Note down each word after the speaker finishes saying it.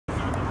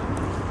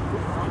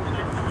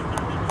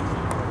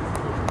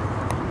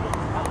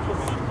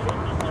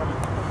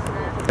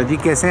जी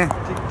कैसे हैं?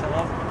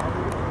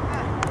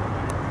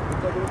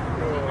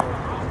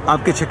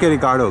 आपके छक्के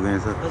रिकॉर्ड हो गए हैं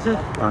सर। अच्छा,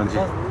 हाँ जी।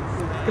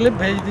 क्लिप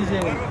भेज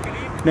दीजिएगा।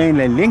 नहीं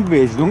नहीं, लिंक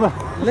भेज दूंगा।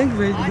 लिंक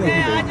भेज दीजिएगा।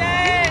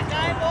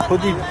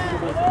 खुद ही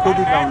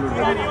डाउनलोड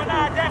कर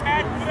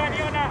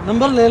लूँगा।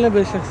 नंबर ले लें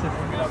बेशक से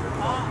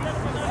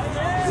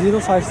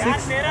 056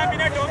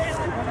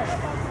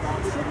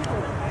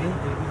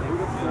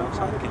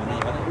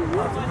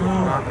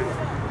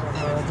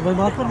 दुबई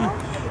बात में।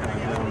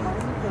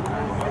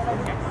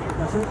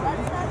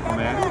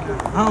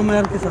 हाँ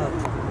उमेर के साथ।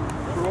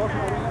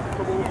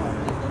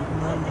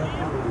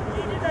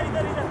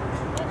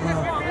 हाँ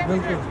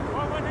बिल्कुल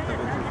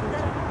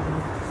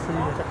सही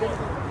है।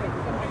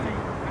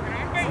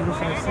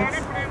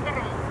 056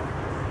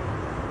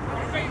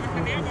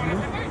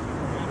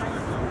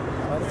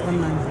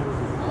 190।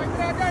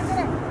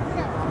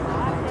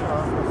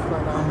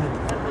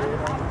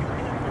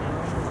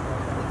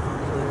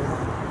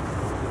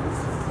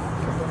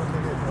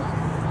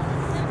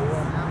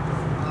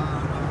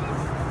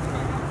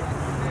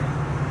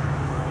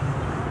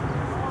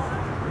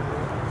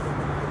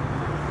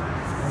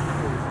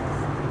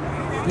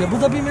 ये अबू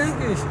धाबी में है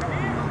कि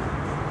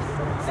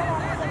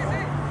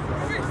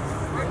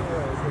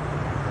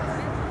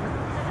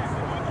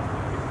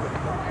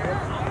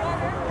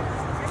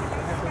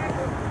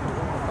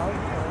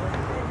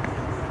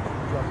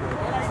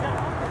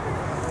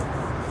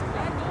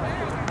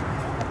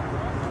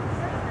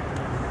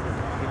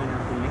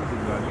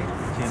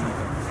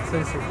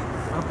सही सही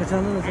आपका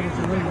चैनल है सर।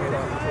 चैनल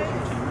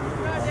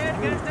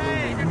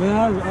मैं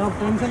आप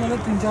टेंशन वाले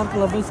 3-4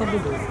 क्लब है सब भी।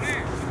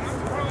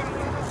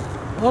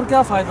 और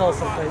क्या फ़ायदा हो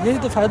सकता है? यही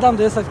तो फ़ायदा हम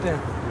दे सकते हैं,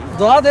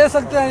 दुआ दे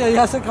सकते हैं या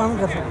यहाँ से काम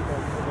कर सकते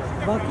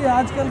हैं। बाकी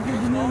आजकल की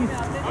दुनिया में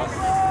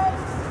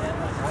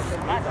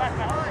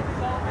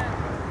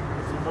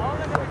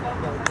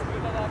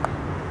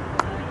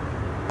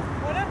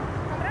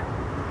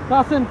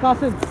कासिम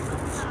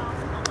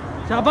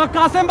शाबा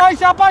कासिम भाई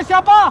शाबा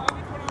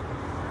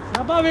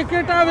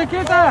विकेट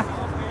है।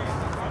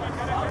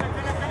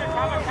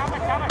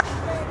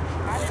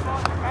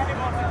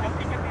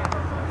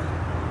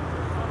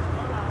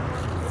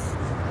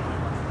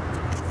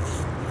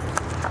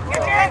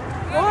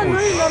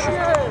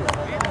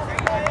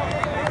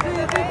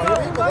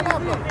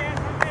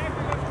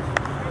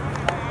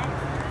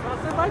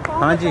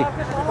 हाँ जी,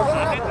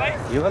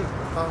 ये वाला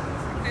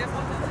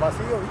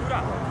कासिम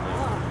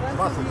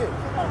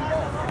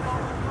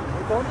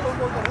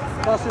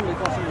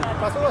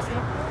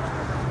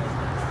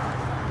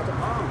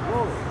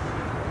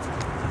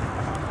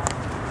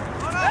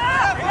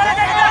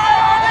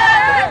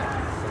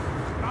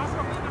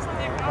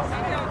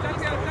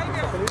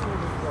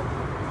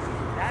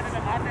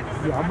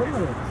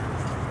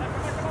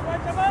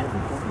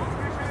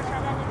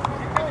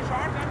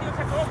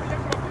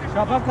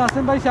शाबा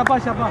कासिम भाई शाबा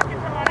शाबा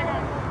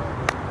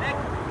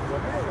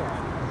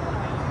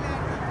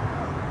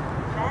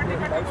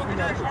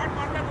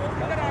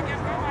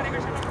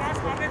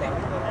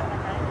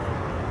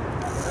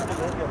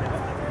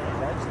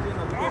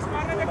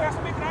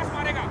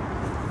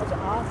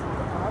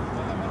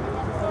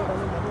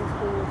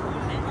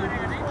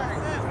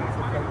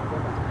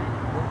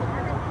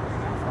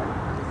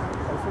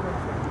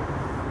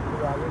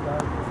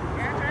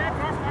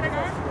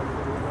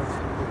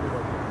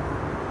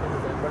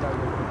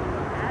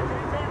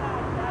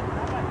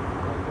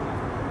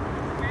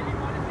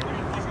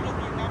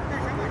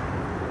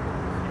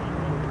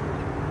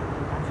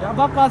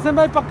कासिम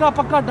भाई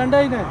पक्का डंडा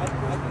ही नहीं।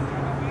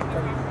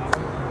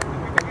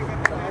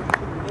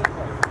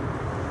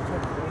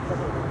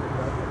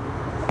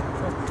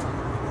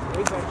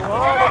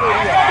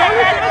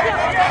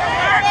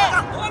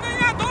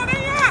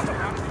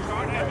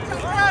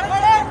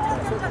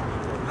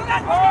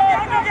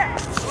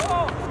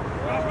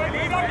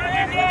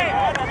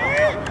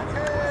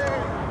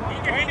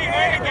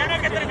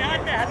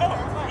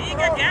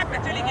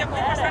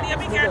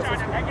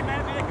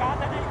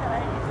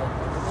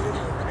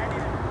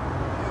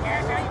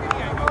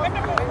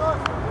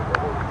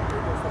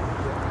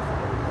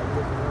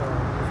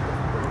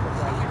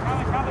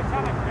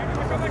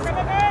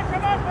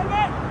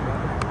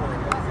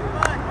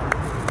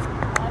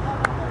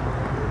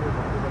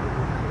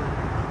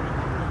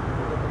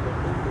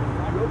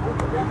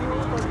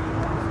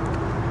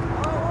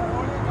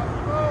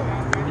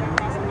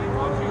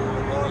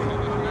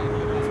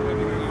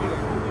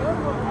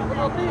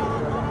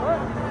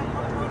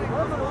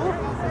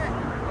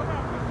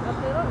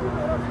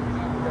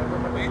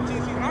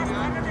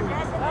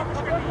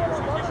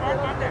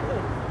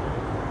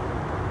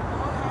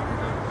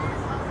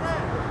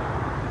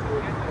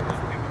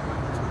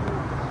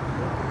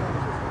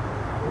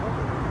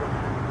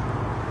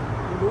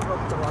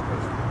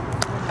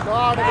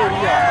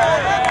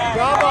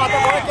 क्या बात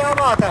है, क्या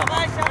बात है।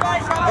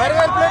 Very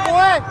well play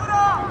boy.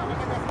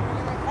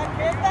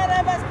 खेलता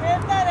रहे, बस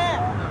खेलता रहे।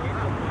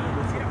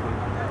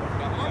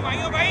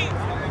 भाई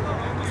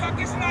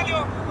किस ना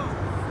लियो।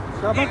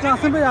 शाबाश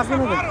कासिम भाई, आपने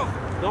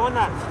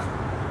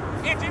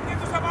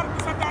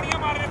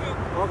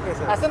ओके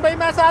सर। हसन भाई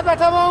मैं साथ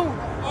बैठा हुआ हूँ।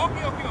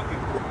 Okay okay okay.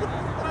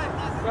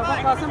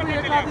 कासिम भाई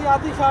एक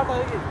आधी शॉट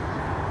आएगी।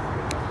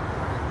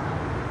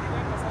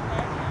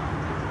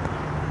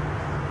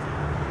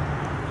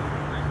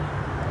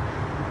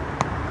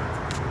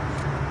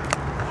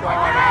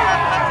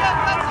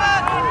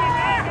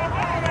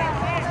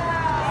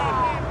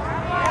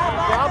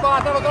 क्या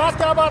बात है विकास,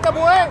 क्या बात है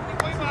बुए।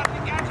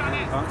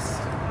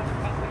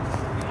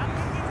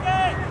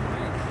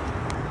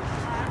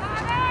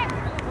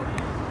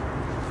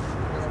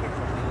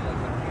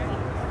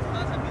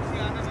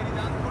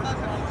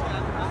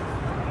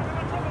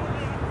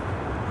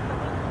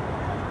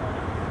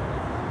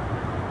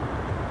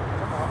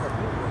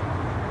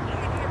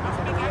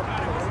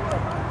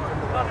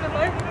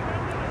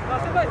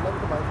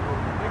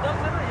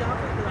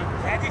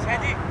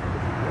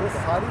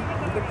 सारी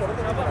क्रिकेट करो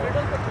तो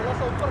मिडल पे थोड़ा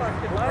सा ऊपर रख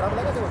के खराब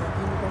लगा तो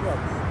 3 मिनट में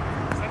आती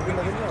है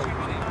लगे नहीं आई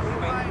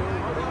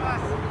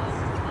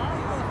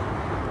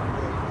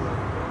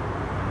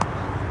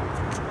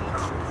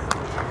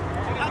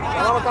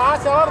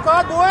चलो बता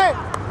बुए।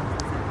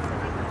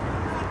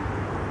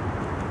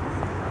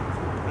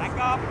 बैक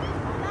अप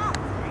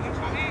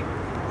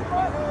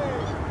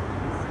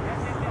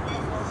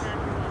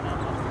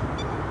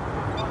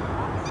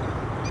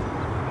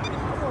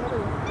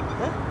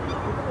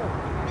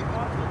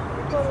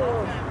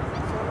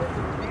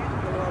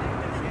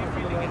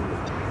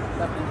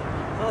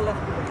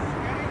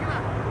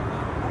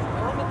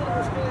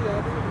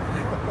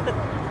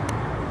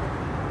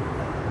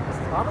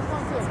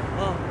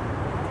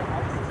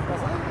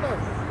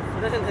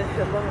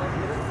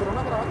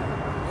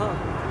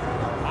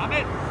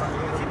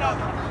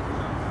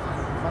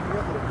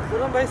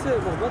भाई से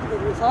मोहब्बत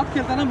करिए, साथ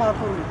खेलते ना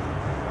मारपुर में।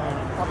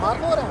 अब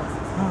मारपुर हो रहे हैं।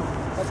 हाँ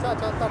अच्छा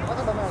अच्छा तब था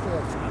बना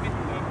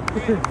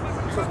ऐसे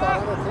सुस्तारा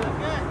में थे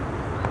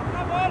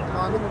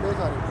मानी में दे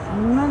सारे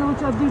ना वो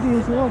चद्दी थी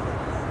वो।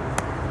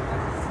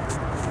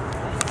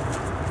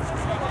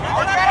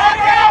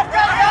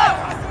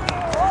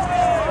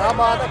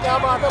 क्या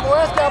बात है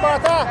बोएस, क्या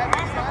बात है।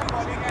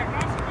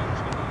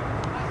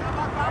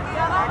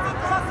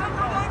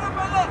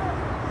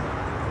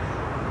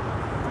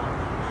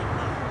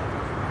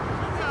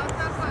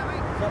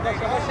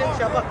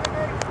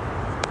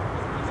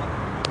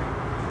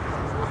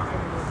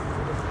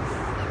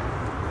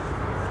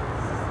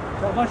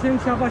 शाबाश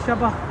शाबाश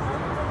शाबाश।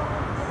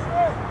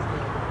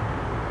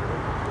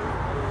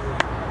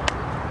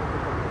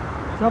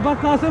 शाबाश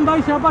कासिम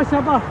भाई, शाबाश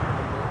शाबाश।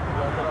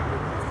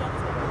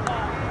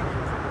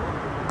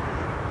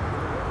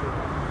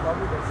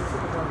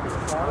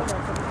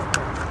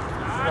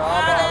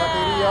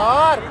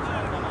 यार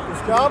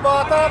क्या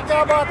बात है,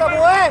 क्या बात है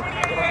बोए।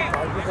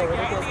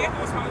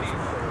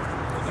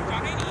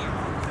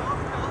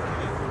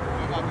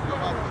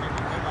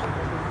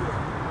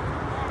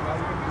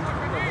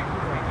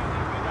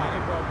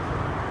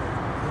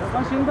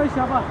 शाबाश भाई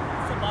शाबाश।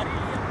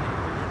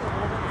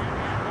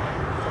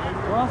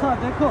 थोड़ा सा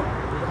देखो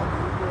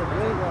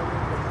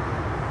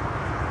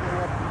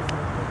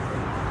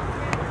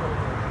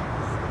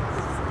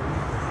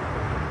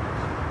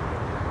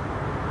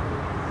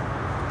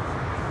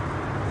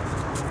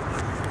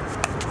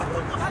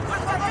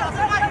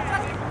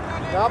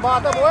क्या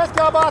बात है बोएस,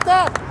 क्या बात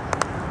है।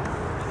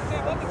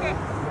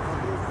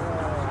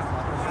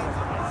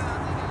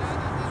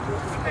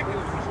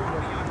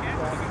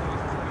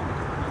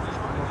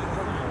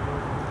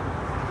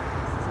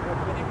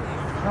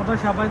 शाबाश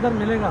शाबाश, इधर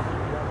मिलेगा,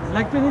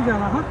 लेग पे नहीं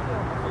जाना। हाँ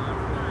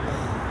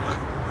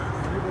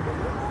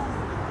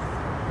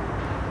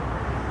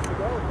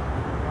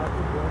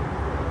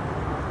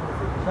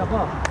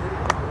शाबाश।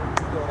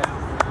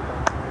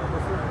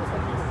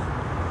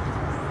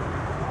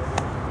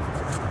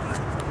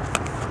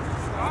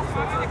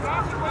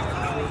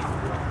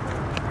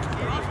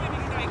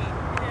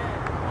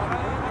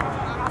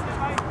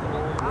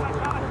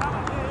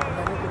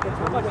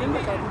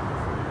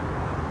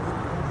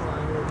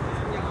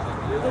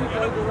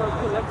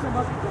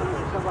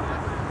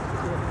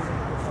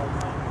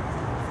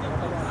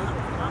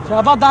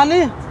 शाबाश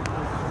दानी,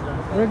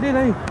 रेडी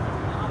नहीं।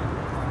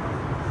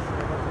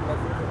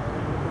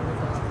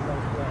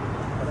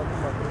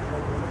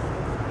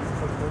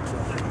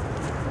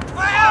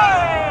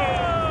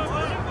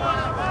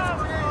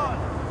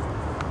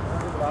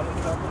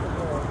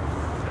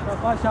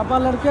 शाबाश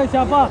शाबाश लड़के,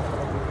 शाबाश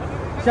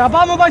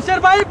शाबाश मुबश्शिर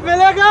भाई,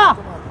 मिलेगा।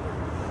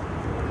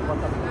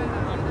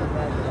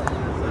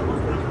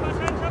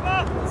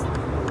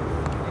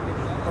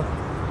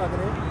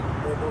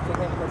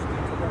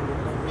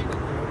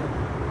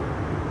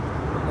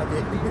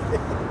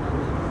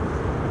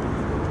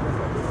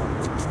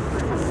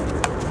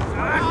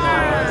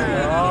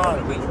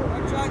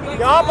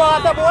 क्या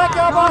बात है बोए,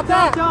 क्या बात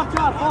है। 4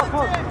 4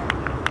 4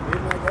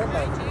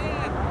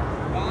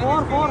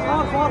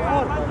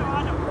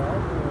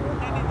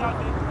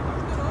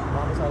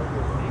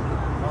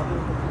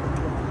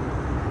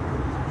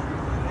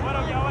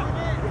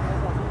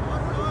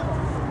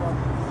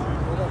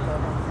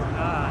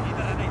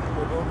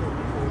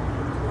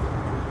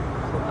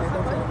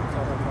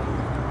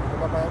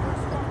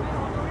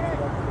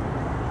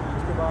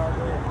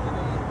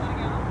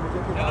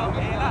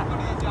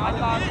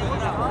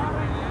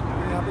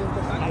 यहाँ पे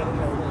उनका सीन जरूर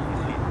रहेगा,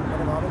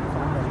 मैंने वहाँ पे भी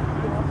काम करा,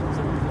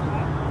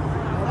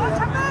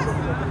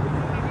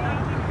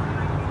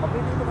 अपनी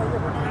टीम बनाई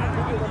अपनी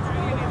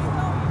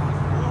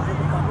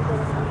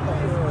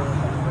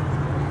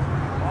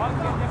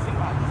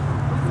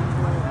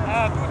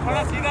तू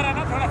थोड़ा सीधा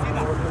रहना, थोड़ा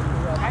सीधा।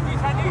 शादी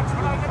शादी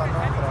थोड़ा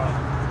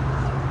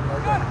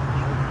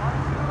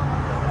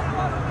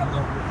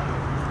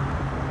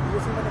ये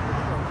सी मैंने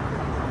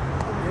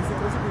ये सी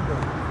कैसे टीम कर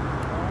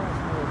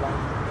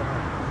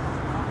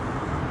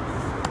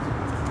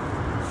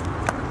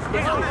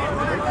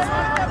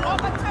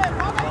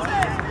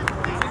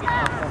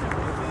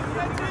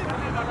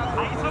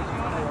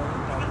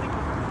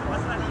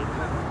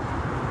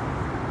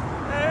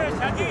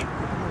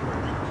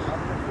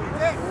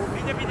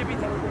पीछे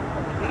पीछे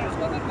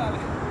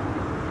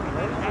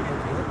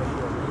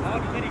और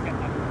इधर ही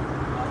करना।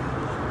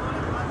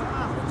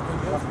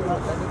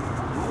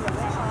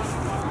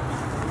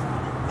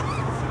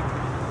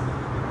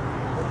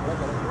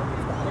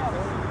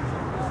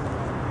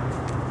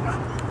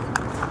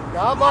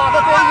 क्या बात है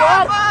तेरी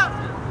यार,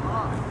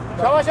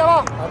 शाबाश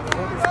शाबाश।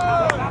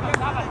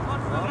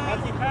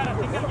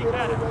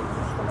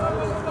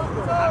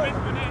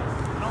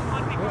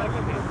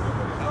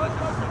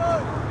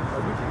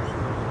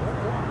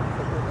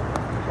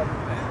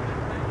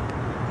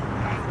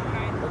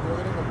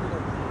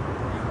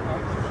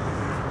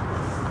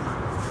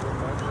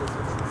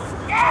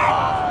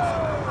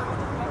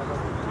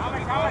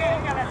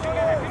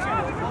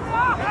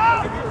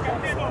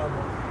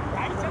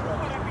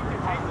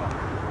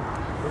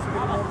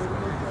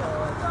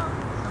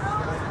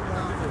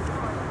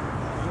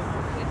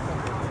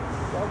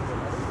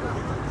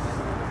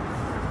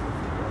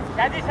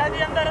 शादी शादी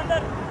अंदर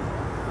अंदर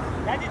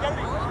शादी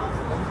जल्दी।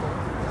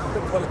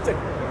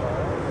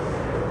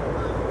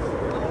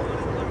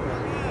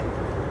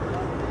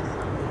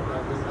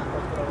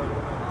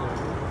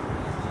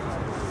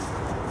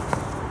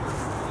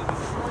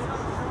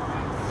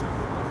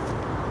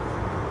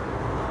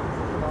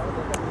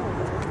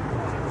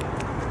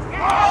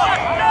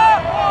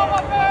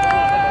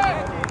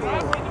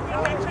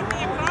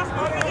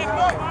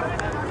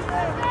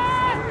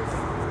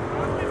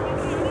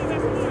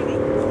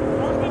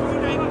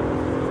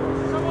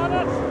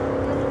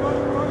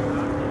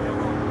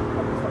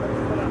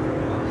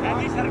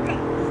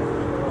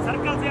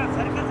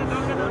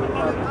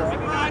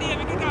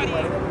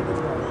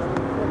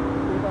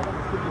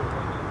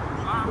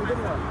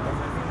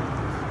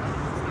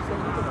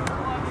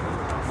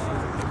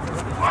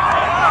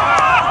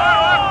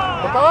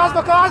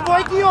 बकास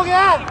बॉय की हो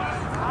गया।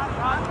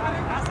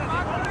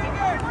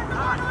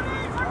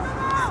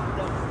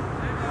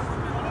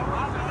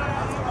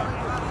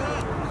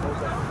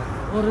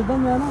 और रिदम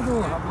में है ना तो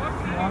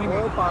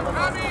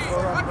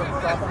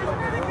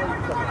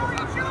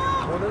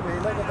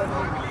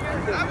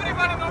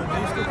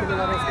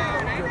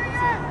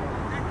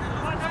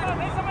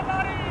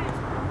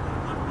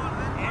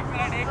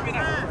एक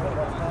मिनट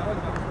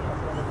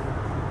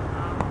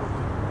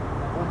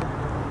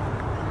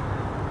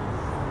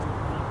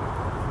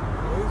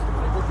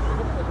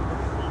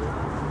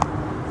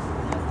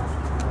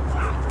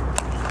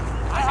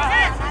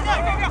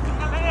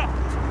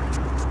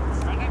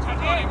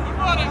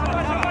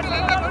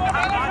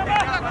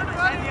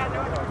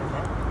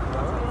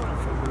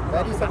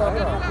वेरी सदा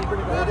भरा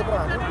ਉਹਦੇ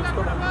ਭਰਾ ਨੇ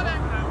ਡਿਸਕੋ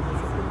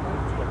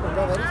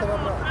ਉਹਦਾ वेरी सदा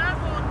भरा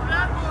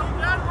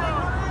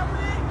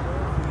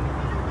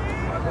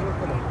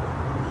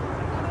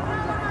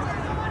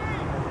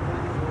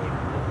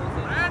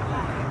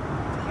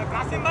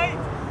कासिम भाई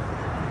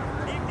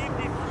डीप डीप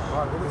डीप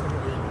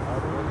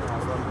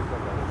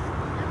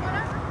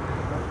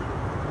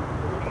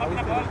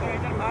अपना बॉल को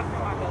इधर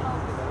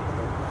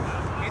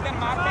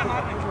मारते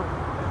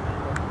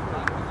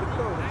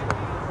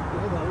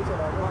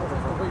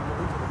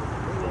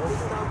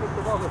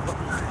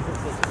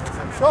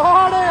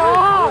छोड़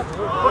यार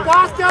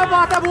विकास, क्या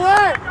बात है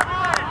बुए,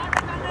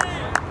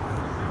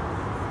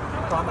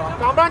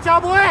 कामरान शाह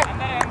बुए।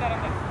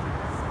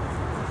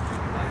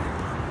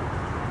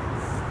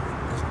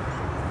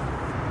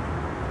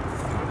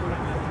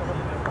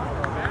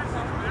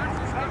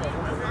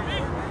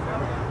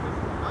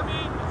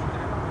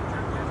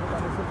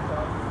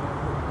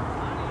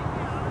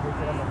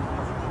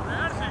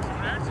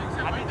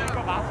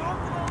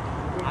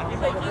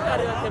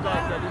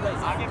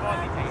 आगे बॉल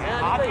नहीं चाहिए,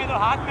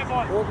 हाथ में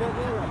बॉल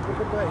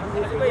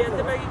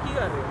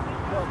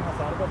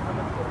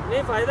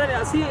नहीं फायदा नहीं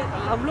असी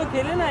हम लोग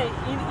खेले ना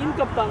इन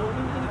कप्तानों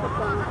इन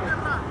कप्तानों से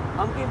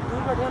हम कहीं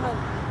दूर बैठे ना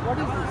व्हाट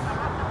इज दिस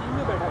टीम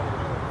में बैठा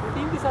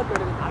टीम के साथ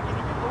बैठे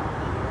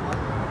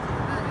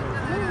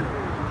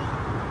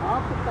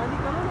आप कप्तानी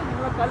करो ना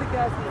जितना कल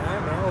क्या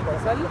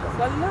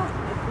कल ना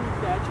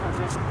कैच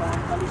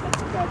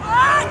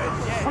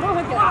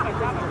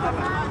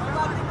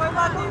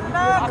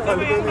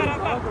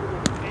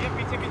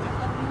पीछे पीछे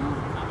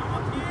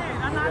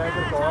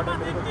रिकॉर्ड है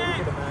मेरे को जो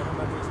भी बनाया ना,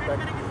 मैं भी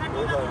एक्सपेक्ट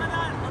होगा।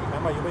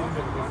 भाई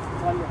मेरे को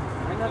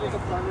मैंने तो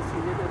कप्तान ने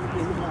सीधे पे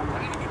भी नहीं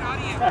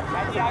मारा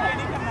शादी आगे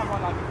नहीं करना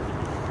बॉल आगे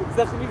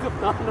जख्मी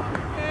कप्तान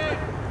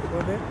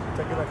उन्होंने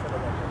चक्के रखा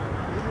लगा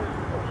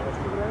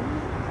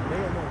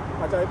नहीं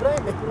अच्छा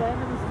इब्राहिम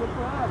ने उसको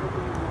कहा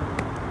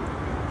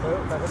तो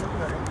ताकत नहीं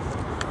है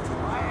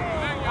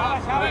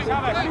शाबाश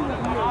शाबाश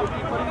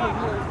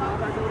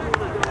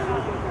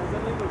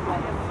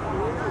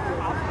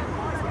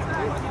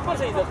कीपर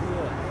सही जख्मी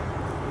है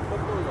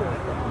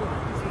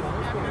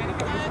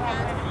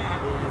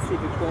ऐसी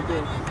विकेटों पे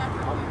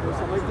हम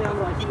समझते हैं हम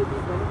राशि के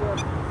बीच बन गए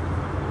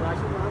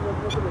राशि नाम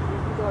रखने से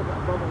लतीफ़ की तो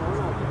अब्बा बनाओ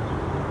ना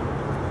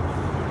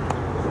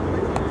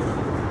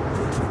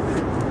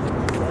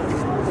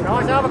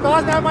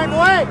शाबाश ना माय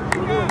बॉय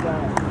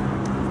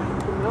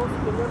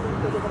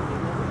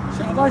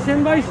शाबाश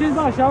शेन भाई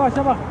शाबाश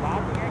शाबाश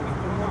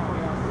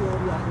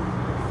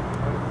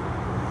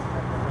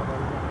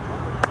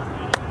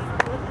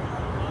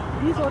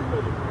प्लीज और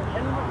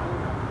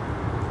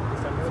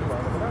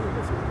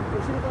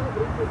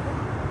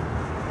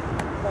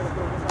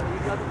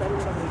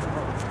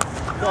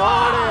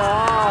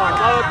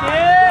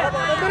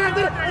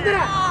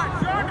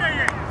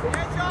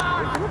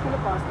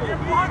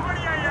बहुत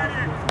बढ़िया यार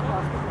ये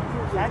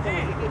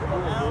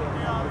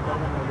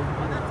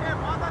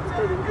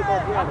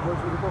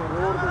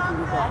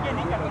आगे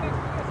नहीं करना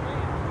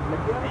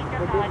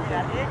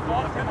यार एक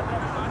बॉल से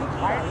मतलब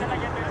वाइड चला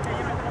गया तो इसका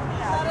ये मतलब नहीं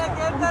है अरे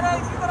खेलता रहे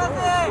इसी तरह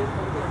से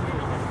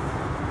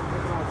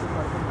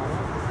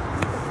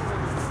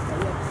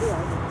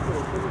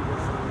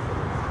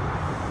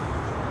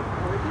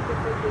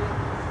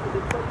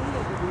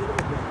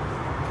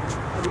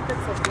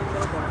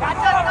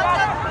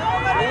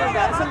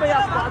भाई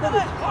आप बता दो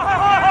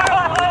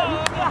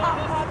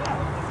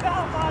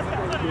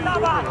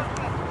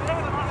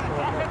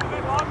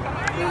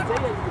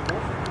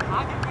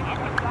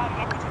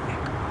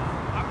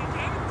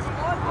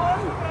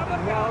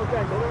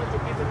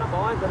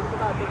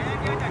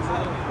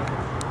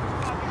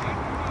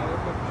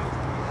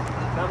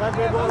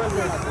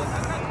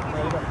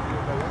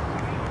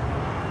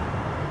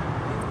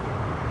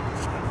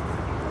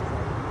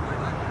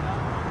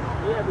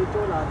ये अभी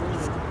तो ला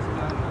देंगे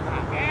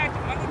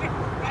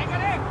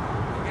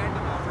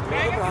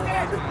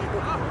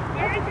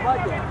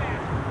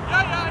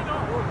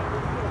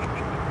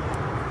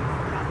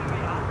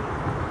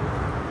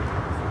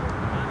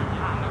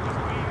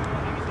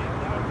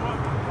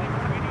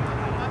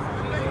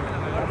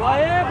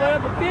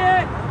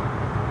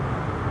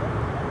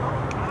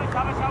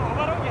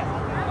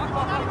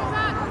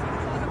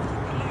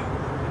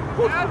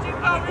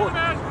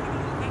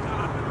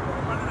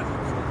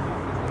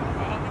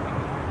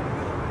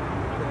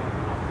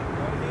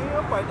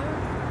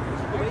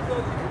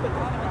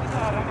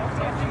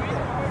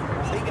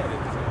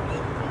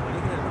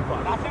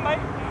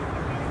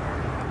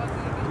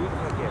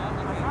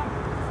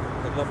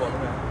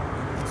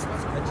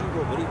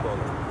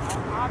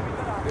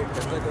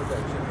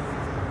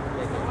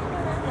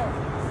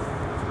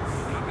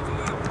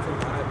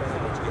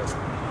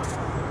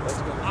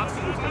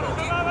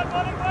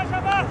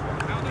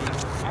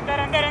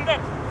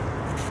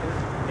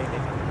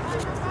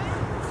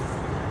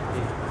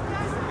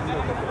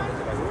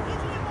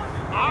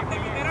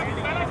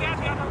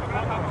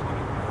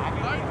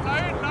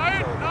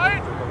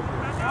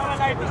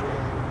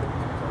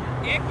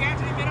एक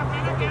कैच नहीं मेरा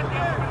पहला कैच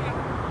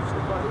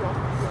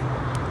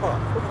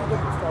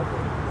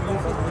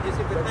मुझे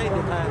से कितना ही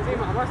दिखाया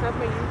मामा साहब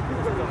में यूट्यूब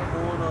कर रहा हूं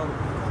फोन और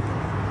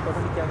पता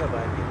नहीं क्या कर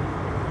रहा है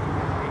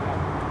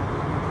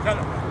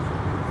चलो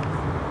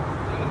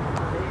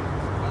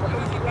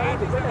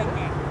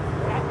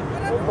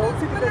वो बहुत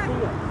सी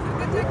बैटिंग है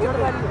उधर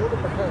वाली वो तो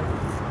पता है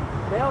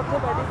मैं उससे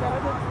बैटिंग कर रहा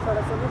था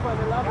सारा समय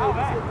पहले ला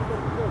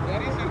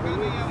यार ये सरकार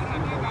नहीं है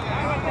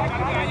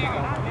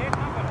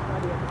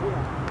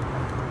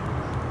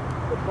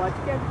तो बच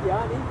के क्या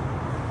नहीं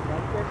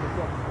बच के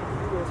क्या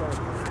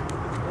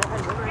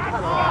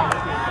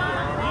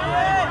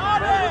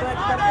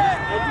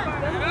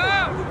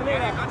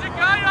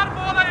क्या यार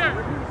बॉल है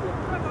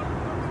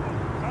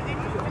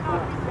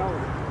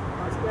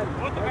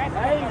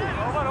ये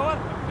ओवर ओवर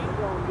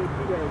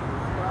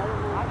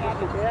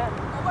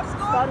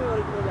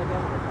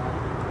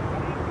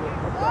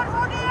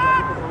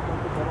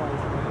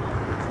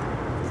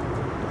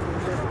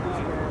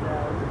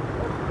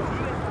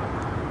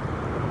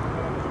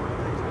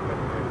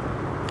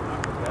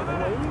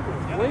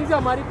वहीं से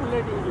हमारी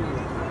पुल्ले टीम है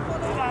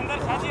अंदर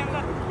शादी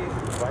अंदर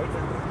वाइट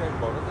अंडर का एक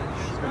बॉलर है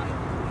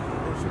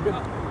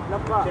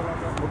लंबा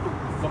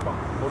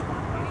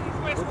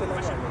वो चला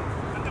गया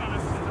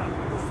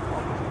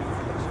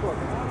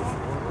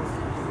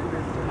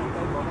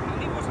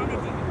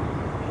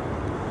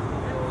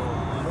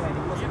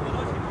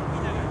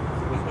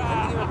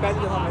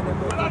पहली दफा मैंने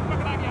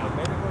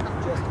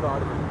चेस्ट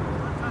गार्ड में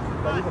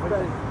पहली दफा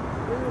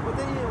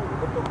पता ही है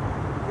तो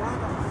क्या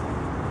था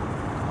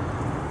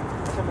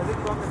अच्छा मजे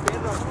की बात में पेन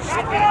रहा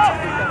यार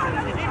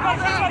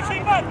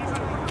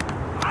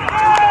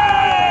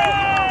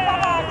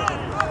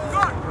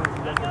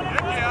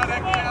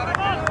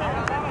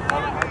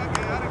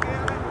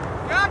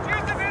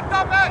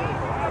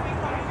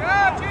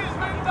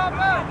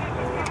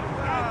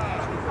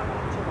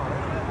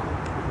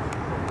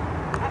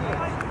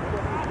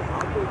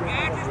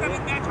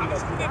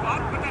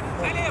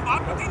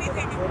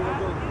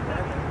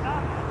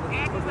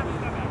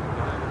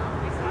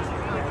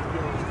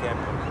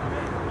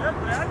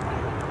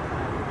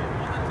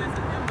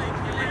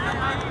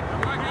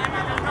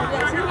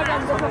ऐसे लगा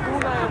अंदर से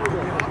खून आया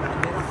मुझे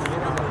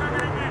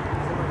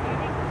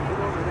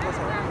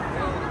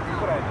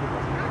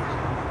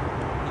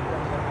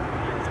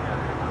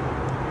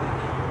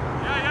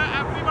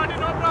everybody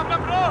no problem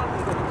bro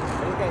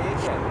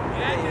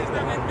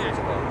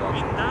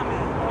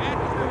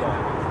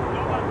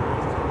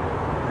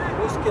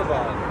उसके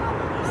बाद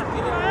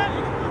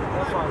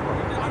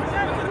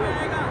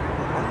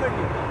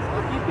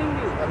कीपिंग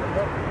भी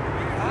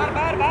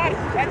बाहर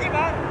जी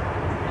बाहर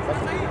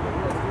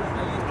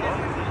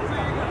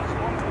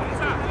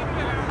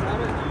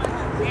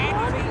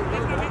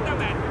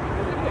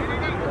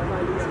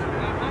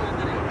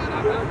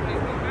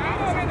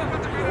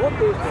बहुत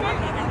तेज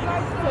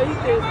सही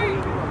तेज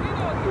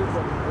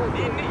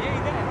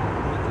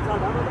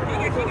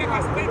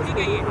ठीक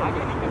है ये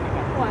आगे निकल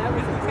वो आया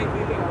वो सही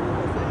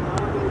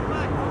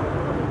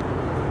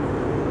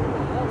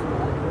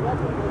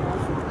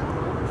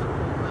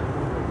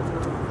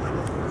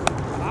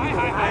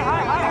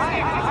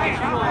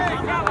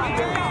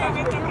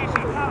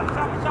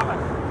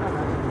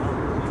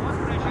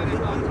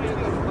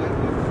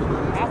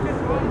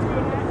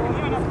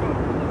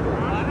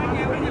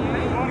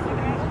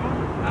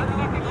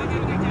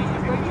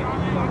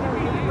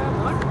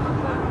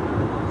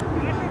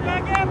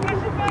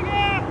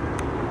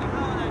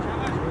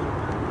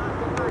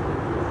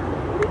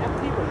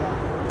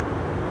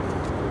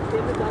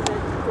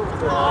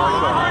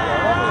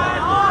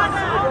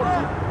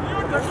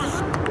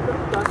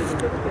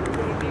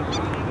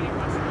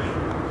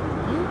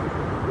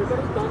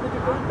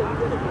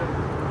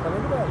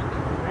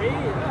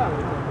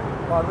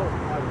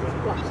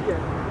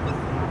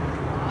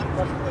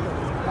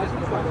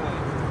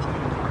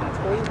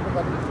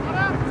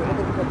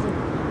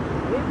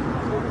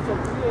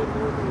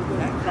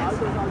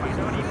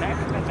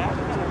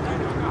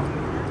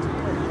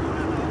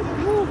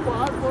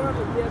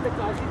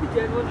काशी की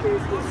जेन्युइन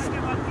फेस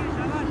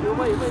जो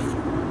भाई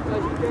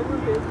काशी जेन्युइन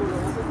फेस बोल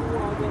रहा था वो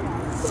आ गया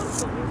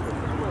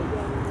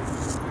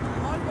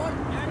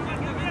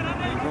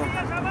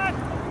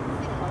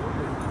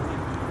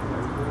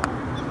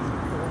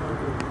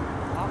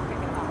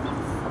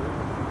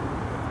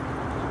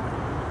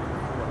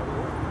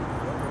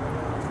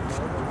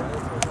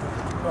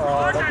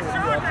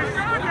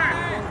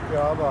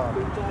क्या बात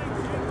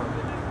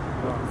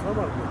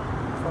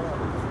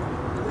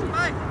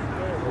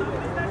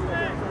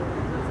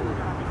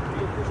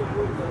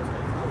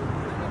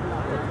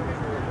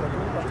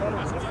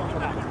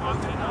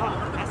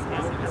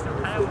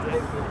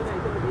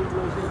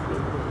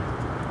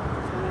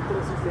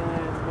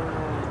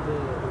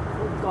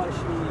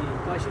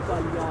काशी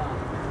कालिया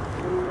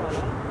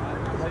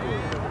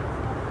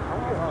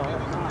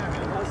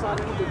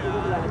सारे को देखने को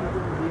बुलाया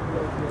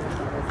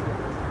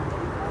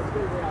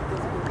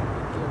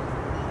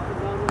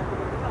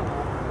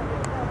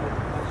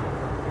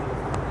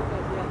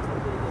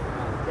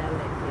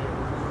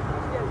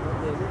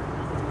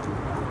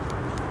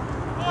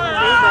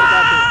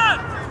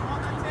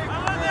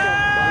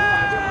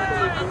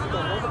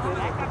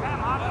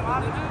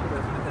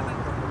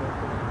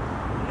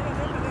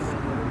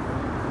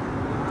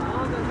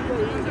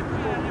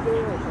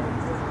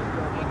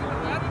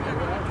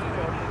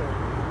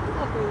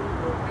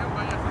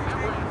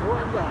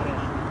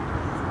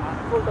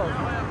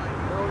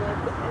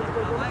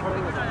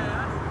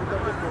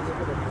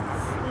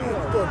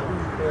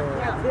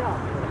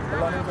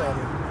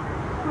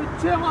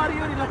पीछे हमारी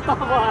और लगता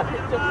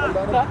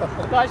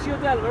काशी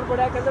होते हेलमेट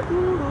पड़ा कहते डू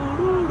डू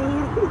डू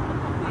डू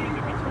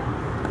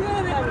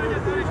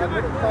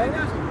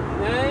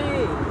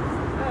नहीं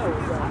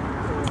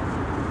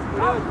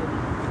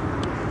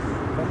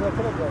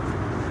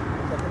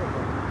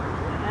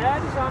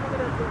शाम को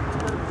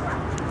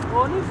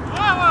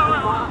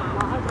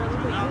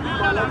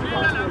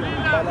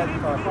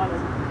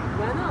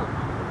मैं ना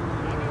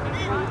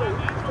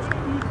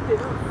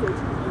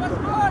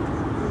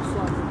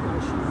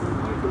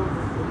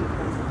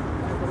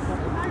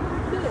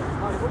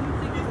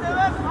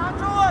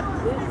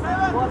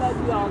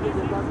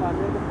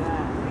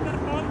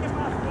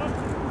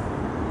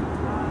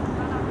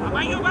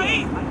भाई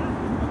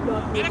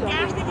मेरा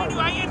कैश की वीडियो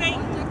आई है नहीं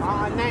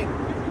नहीं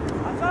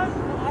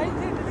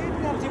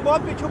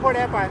बहुत पिछू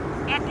पड़े पाए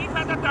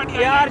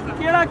यार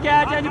केड़ा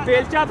कैच है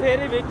बेलचा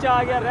फेरे विच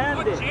आ गया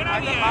रहन दे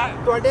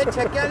ਤੁਹਾਡੇ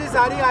ਛੱਕਿਆਂ ਦੀ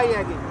ਸਾਰੀ ਆਈ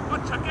ਹੈਗੀ ਉਹ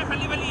ਛੱਕੇ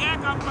ਖੱਲੀ ਵਾਲੀ ਹੈ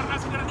ਕੰਮ ਕਰਨਾ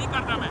ਸੀ ਨਹੀਂ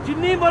ਕਰਦਾ ਮੈਂ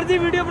ਜਿੰਨੀ ਮਰਜ਼ੀ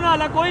ਵੀਡੀਓ ਬਣਾ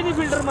ਲੈ ਕੋਈ ਨਹੀਂ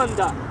ਫਿਲਟਰ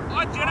ਮੰਨਦਾ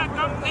ਉਹ ਜਿਹੜਾ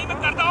ਕੰਮ ਨਹੀਂ ਮੈਂ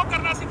ਕਰਦਾ ਉਹ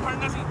ਕਰਨਾ ਸੀ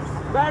ਫੜਨਾ ਸੀ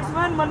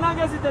बैट्समैन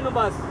मनांगे सी तेन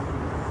बस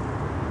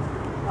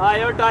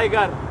आयो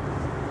टाइगर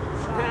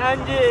हाँ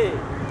जी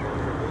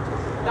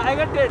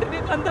टाइगर टेढ़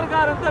भी अंदर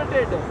कार अंदर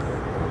टेढ़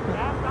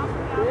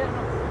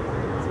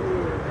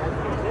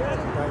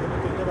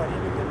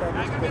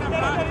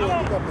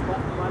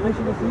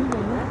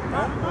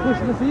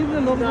खुश नसीब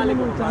ने लोग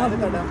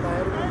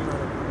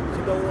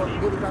सीधा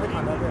वो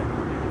खाना पे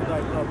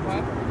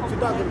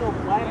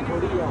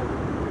सीधा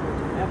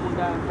है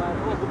मुंडा अंपायर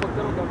वो अबू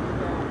बकर होगा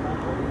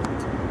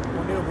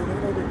मुंडे को बोलने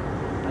को दे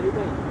अली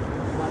भाई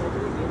हमारे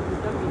जो गेम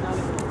टूटा मीना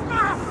ले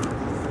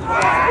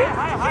हाय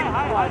हाय हाय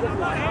हाय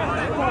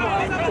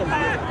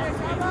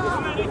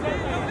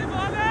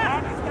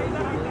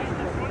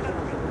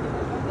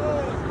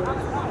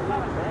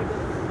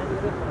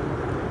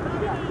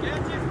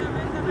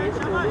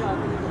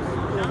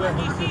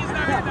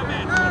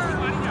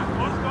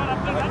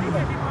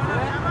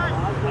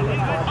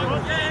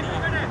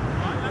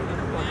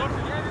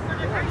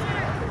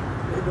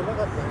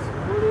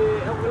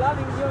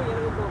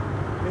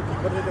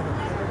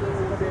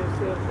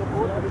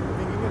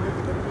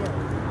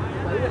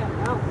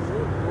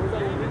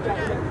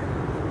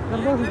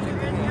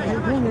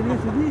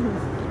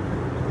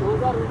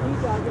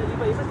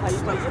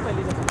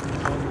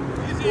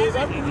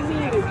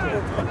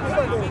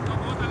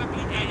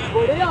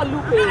बड़े आलू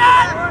पे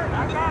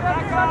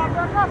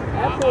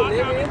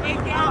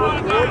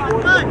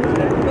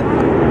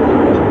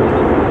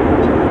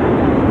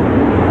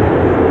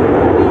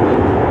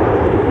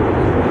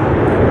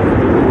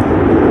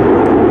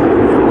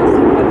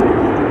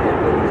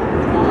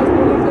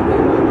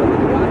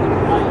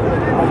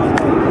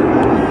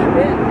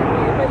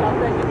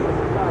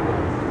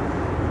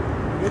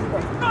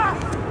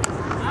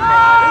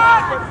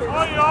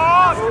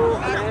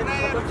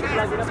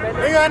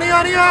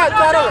नहीं है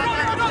चारों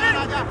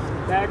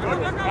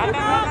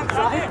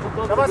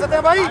शाबाश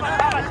सत्या भाई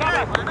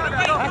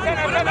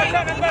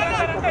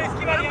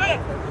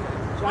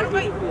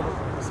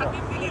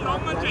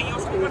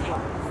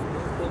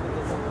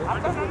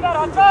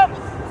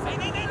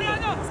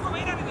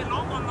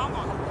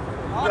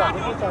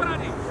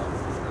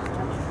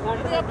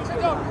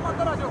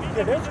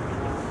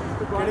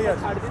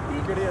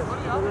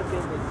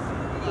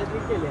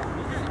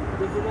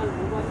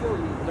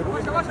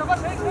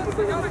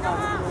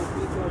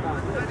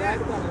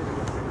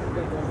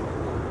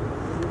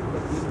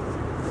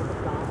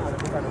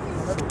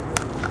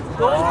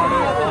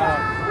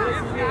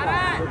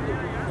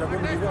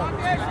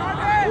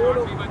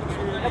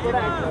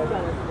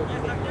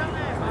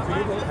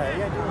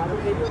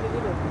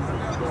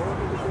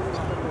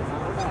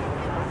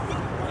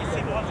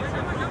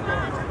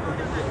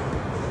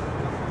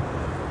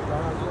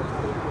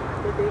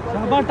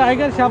शाबाश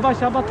टाइगर शाबाश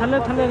शाबाश थले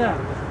थले रहा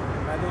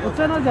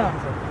उससे ना जा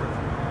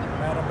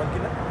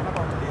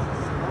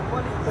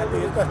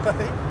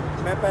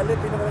मैं पहले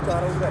 3 बजे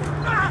 4 बजे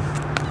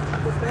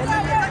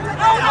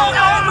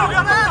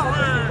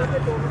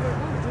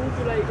जून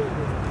जुलाई को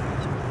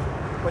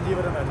 25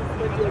 बजे मैच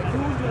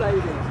जून जुलाई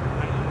में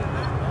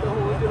तो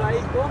जुलाई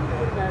को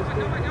मैच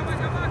 25 बजे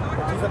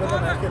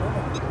मैच खेलो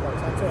ना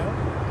पाकिस्तान से है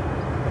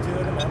 25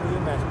 बजे मैच मुझे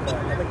मैच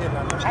मतलब खेलना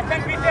है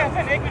हसन पीछे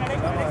हसन एक मिनट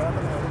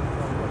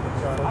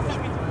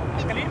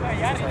कलीम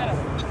यार इधर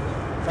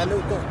पहले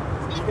उतो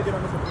ठीक है जब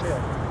मैंने सुन लिया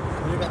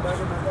मुझे कहता है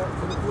कि मैं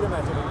तो पूरे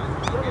मैच में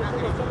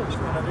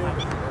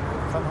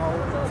somehow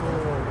so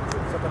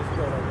परिचित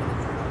हो रहा है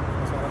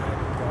सारा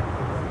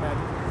मैच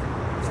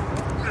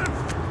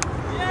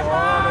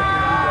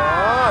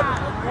यार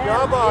क्या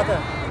बात है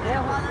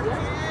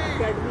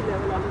अकेडमी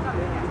लेवल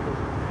वाले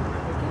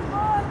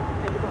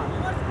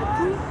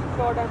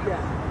शॉट आ गया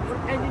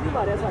इंज नहीं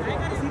मारे साडे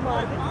ਅਸੀਂ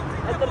ਮਾਰ ਕੇ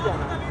ਇੱਧਰ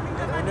ਜਾਣਾ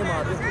ਉਹਨੇ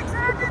ਮਾਰ ਦੇ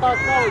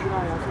ਪਤਾਕਾ ਹੋ ਜਾਣਾ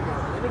ਯਾਰ ਸੀ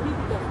ਇਹਨੇ ਕੀ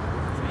ਕੀਤਾ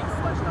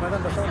ਮੈਂ ਤਾਂ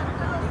ਦੱਸਾਂ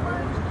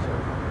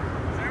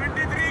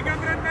 73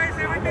 कमरन में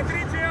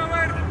 73 6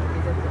 ओवर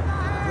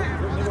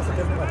नहीं वो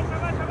 70 में मारी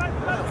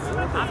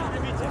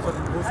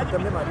वो 70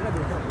 में मारी ना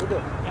देखा वो तो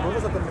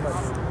दोनों 70 में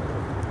मारी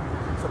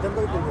 70 का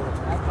भी गोल होगा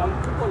कल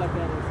को लग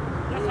गया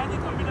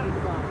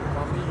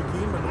काफी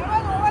यकीन मनो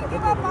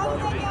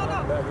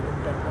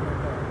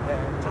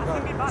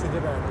सीधे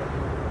बैठ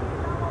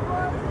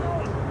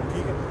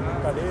ठीक है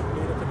पहले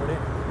प्लेयर अच्छे बड़े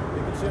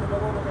लेकिन शेर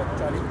बाबा उन्होंने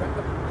 40 मिनट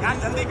यार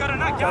जल्दी करो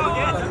ना क्या हो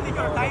गया जल्दी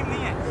करो टाइम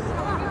नहीं है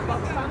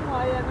पाकिस्तान में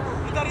आया ना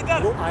इधर इधर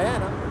वो आया है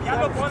ना या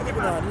लो बॉल के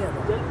बना नहीं है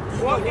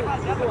बॉल के पास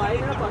वो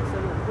आएगा ना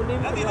पाकिस्तान में वो नहीं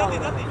जल्दी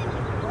जल्दी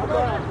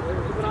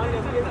इमरान ने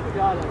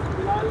बिलाल है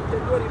बिलाल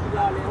जंदूरी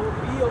बिलाल है वो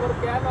 20 ओवर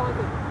क्या लॉन्ग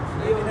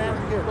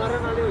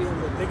मारन वाले हो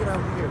जाते लेकिन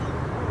हम ठीक है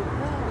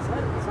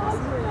सर साल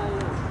में आए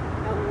हैं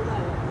क्या होना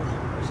है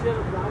पिछले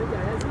रमजान में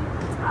आया थी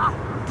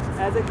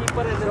एज ए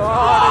कीपर है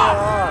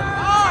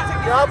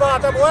क्या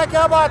बात है वो है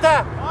क्या बात है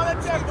बहुत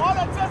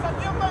अच्छे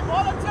सत्यम भाई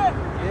बहुत अच्छे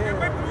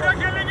भाई पूरा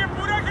खेलेंगे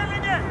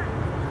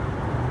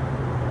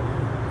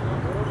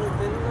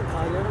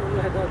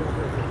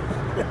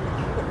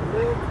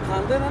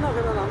खाते ना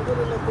फिर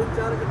अलहमदुलिल्लाह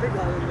 3-4 इकट्ठे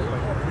खा लेंगे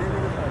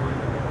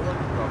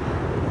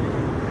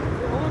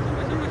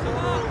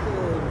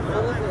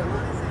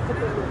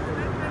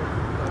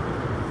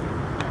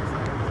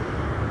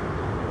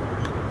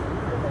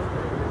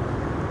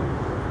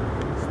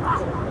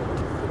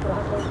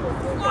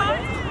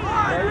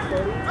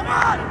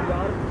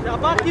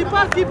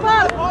शाबाश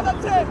कीपर बहुत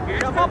अच्छे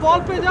शाबाश बॉल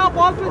पे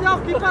जाओ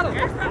कीपर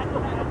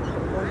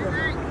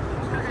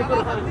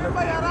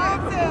भाई आराम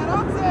से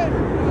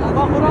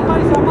शाबाश खुराम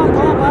भाई शाबाश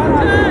थोड़ा बाहर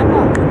आ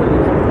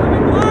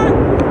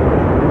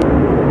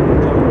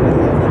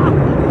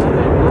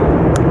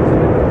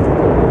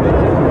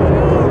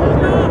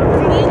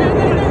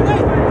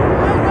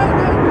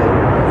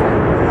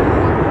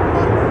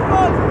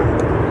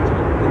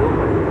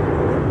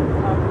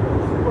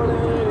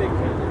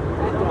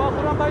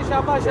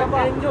शाबाश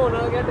इंज होना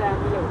क्या टाइम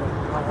नहीं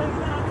लगता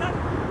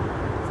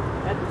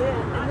ऐसे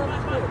इतना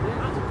खेलते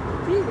हैं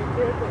ठीक है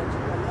खेलते हैं अच्छी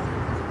गल है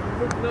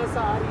फिटनेस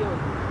आ रही है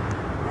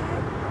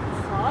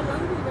साल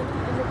लग भी गए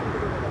ऐसे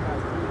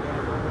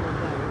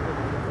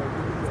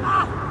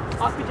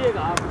आप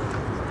जाएगा आप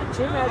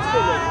 6 मैच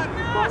खेले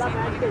 12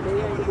 मैच खेले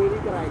या गोली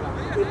कराएगा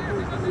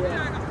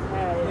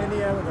नहीं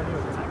है वो नहीं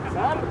होता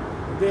सर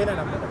दे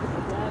लेना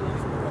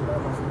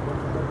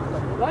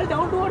गल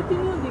डाउन टू अर्थ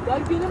नहीं होती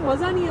गल की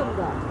मजा नहीं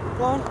आता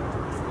कौन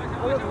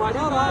अगर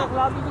माड़ा और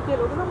खिलाफ भी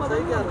खेलोगे ना मजा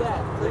नहीं आता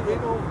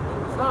है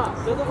हाँ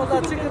जब तो मतलब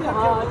अच्छी क्रिकेट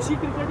हाँ अच्छी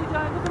क्रिकेट ही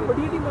जाएगा तो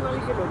बड़ी टीम बना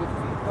के खेलोगे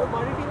और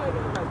माड़ी टीम आएगी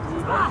ना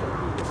ठीक है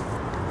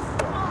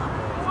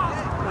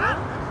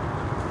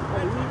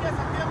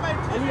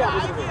अली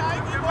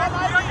आएगी बॉल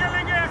आएगी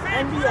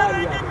एंडी आ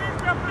रही है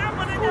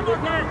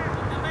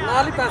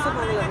नाल ही पैसे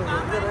मांगे जाते हैं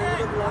अगर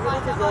रहेंगे तो बुलावे ना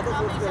तो ज़्यादा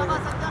सोच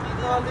करेंगे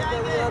नाल ही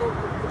कभी यार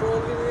पेट्रोल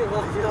भी नहीं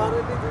गिरा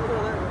रहे थे दूर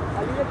रहा है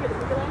अली ने खेल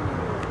कराएंगे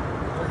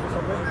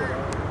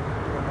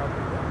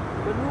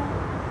बनू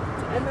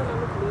एना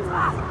नाम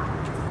प्लेयर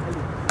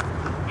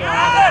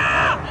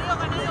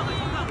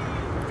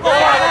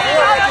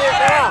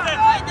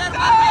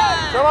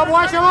शवा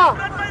बुआ शवा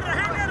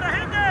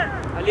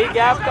अली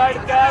गैप काट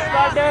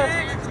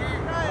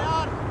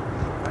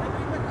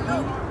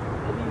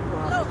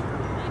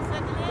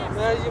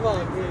मैं जी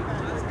भाग गए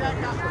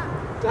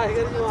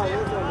टाइगर जी भाग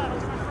गए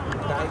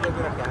टाइगर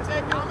मेरा कैच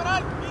है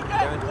कामरान ठीक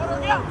है और हो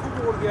गया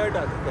तोड़ गया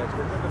डाल कैच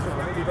को तो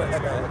हमें भी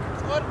लगा है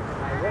और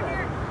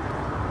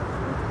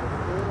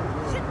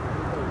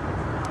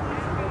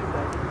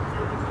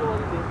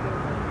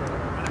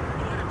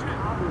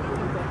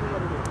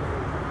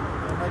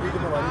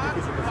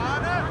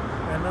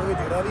ਇਹਨਾਂ ਵੀ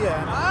ਜਿਹੜਾ ਵੀ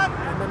ਆਇਆ ਨਾ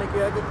ਇਹਨਾਂ ਨੇ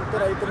ਕਿਹਾ ਕਿ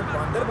ਪੁੱਤਰ ਆਈ ਤੈਨੂੰ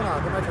ਬਾਂਦਰ ਬਣਾ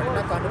ਕੇ ਮੈਂ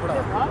ਛੱਡਣਾ ਕੰਨ ਫੜਾ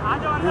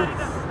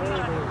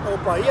ਉਹ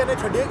ਭਾਈ ਇਹਨੇ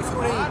ਛੱਡਿਆ ਕਿਸ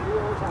ਨੂੰ ਨਹੀਂ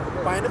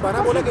ਭਾਈ ਨੇ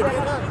 12 ਬੋਲੇ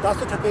ਕੱਢੀਆਂ ਨਾ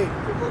 10 ਛੱਕੇ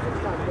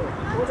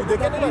ਤੂੰ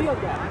ਦੇਖਿਆ ਨਾ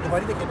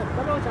ਦੁਬਾਰੀ ਦੇਖਿਆ ਨਾ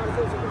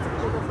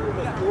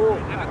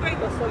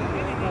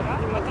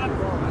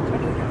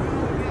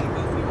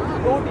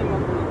दो टीम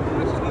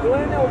दो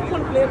ने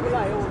ओपन प्लेयर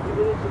बुलाए हो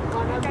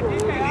खाना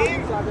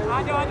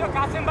भी आ जाओ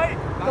कासिम भाई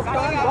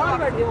कप्तान बाहर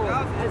बैठे हो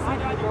ऐसी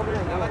टीमों में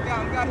रहना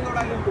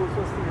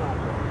 280 मार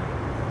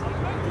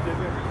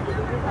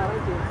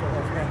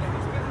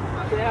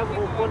क्या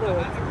ओपन हो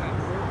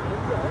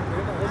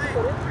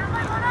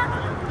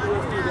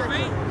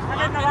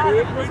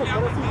एक में 70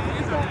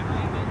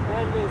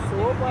 में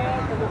 100 पाया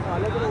तो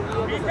खालिद हो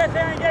गया पीछे से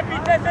आएंगे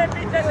पीछे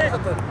से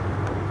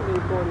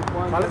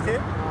खालिद थे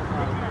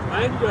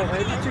and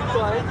heavy chick to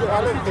and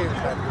Khalid थे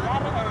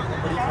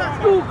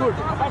too good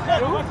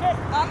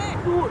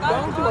too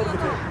down to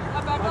earth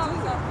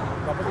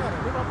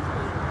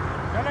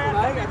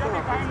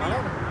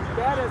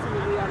क्या ऐसे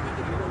मिली यार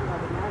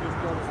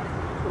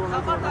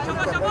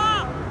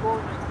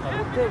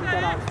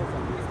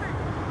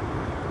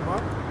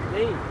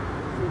नहीं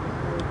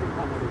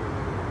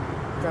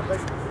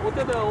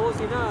उते तो वो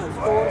सी ना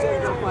स्कोर के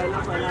जो पहला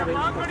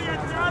रेंज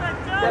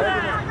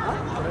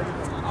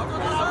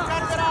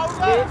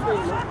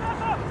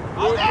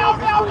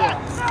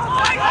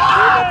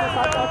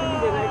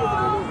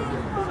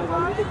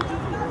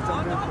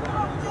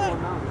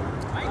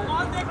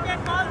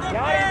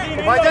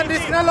भाईजान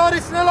रिस्क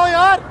न लो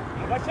यार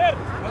मुबशर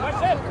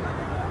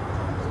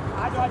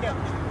आ जाओ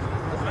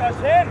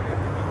हसैन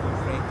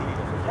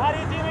यार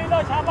इजी नहीं लो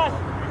शाबाश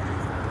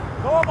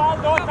 2 बॉल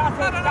 2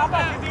 चांस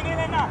शाबाश इजी नहीं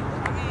लेना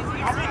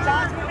अभी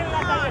चांस नहीं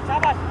मिलना चाहिए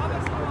शाबाश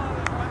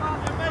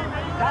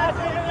चांस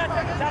नहीं मिलना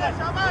चाहिए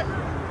शाबाश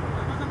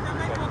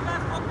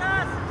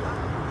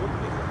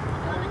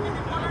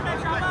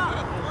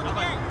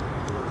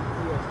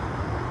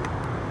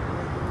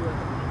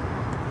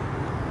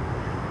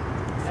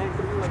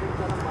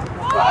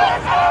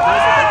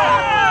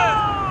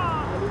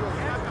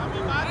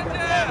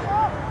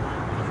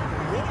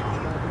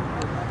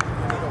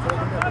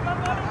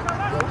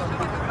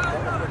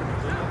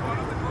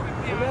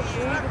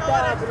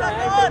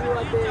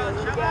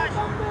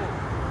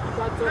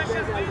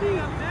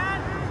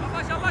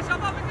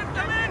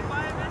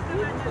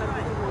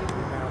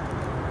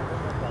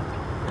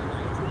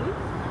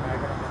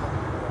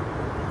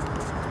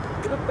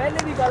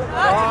पहले भी गल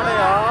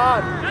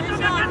यार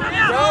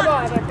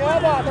क्या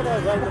बात है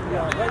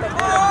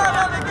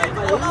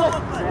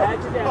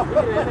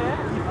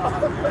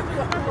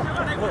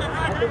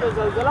मैच तो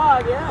जलजला आ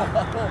गया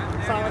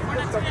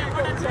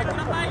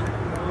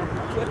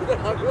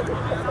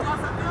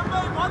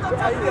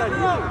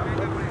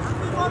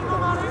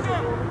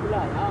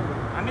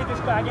हमें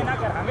इसको आगे ना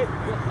कर हमें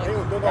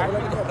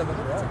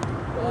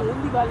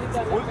हिंदी गाली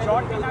कर फुल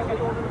शॉट भी ना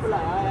कर उन्होंने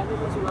बुलाया यानी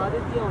तो सुना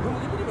देती है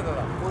मुझे नहीं पता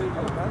था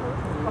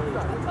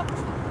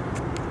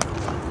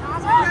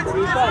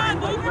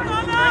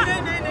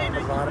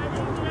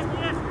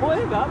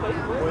होएगा भाई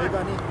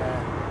होएगा नहीं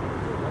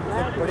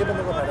बड़े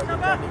बंदे को फायदा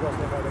किया को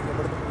उसने फायदा किया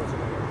बड़े बंदे को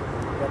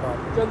क्या बात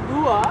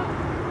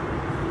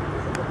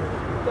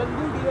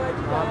चंदू डीआई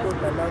की आपको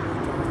पहला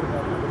कुछ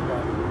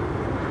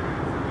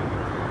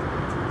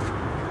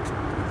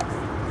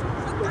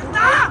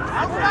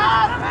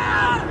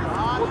चांस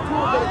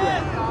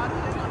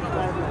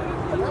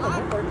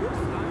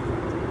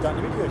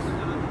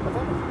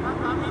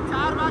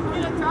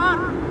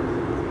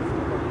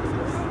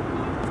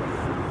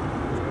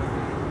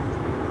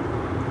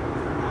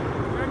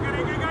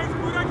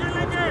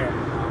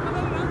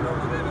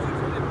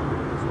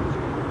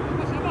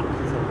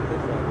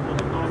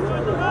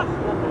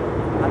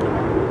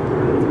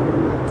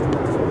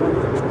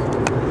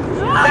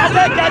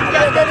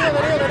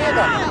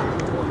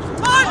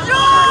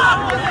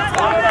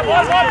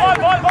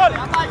गोल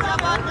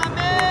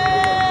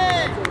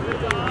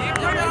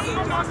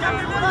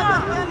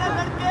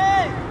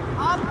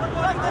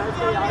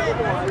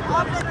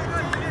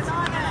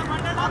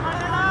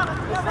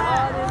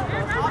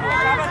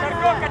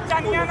लड़कों कच्चा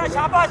नहीं है ना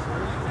शाबाश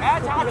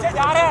मैच हाथ से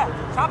जा रहा है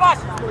शाबाश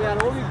यार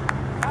वो भी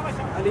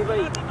अली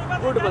भाई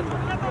गुड बंदा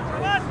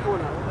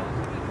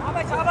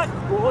शाबाश शाबाश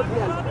बहुत ही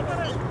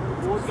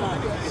बहुत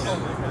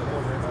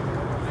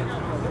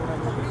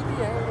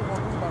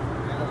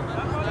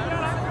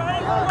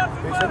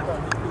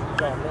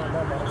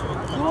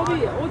जो भी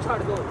है वो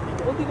छाड़ दो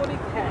उनकी को नहीं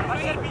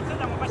है पीछे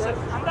जाओ बशर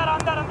अंदर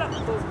अंदर अंदर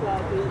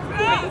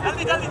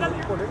जल्दी जल्दी जल्दी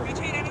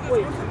पीछे ही रहने दो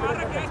मार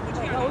रहा है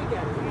पीछे क्या हो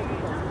क्या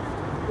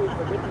कोई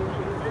बजट नहीं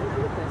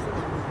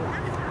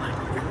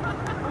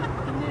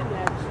कितने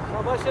मैच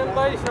शाबाश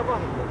भाई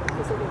शाबाश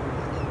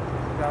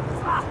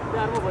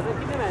यार वो बता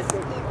कितने मैच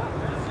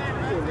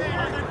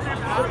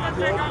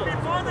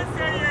बहुत अच्छे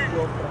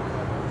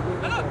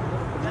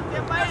ये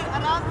भाई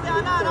आराम से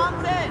आना आराम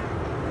से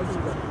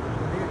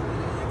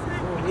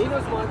नहीं ना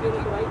स्मार्ट के तो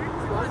भाई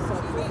स्मार्ट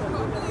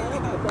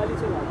 745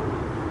 से लगा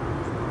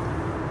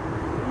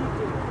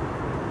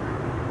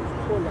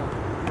खोला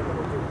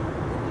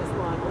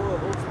स्मार्ट ओ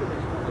होप्स पे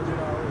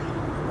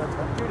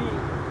चिड़ी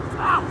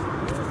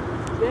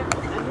ये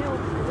अन्य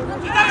आउट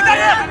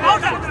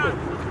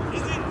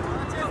इजी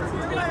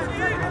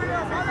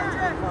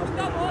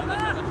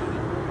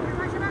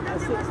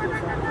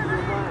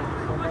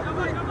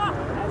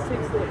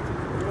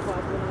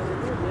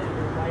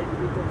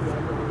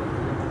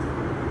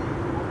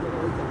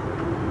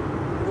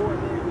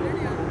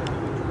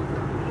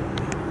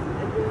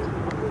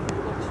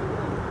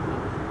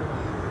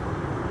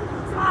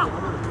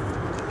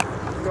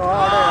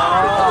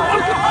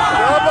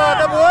क्या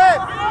बात है बोए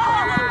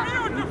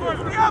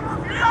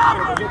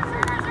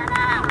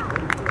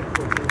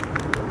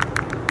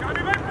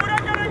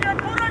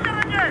पूरा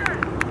करेंगे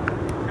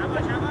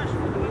शाबाश शाबाश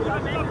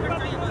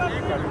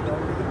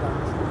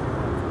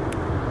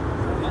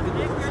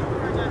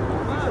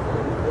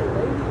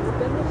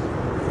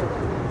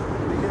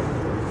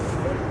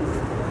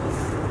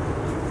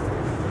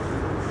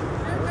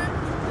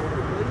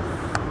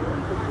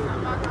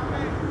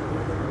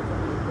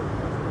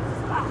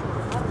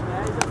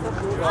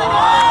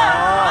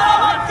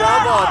क्या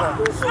बात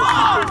है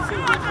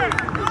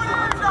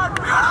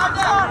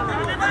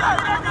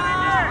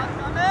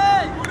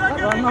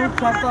रन आउट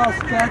छापता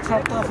कैच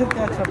छापता फिर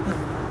कैच छापता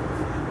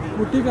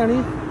मुट्ठी कहानी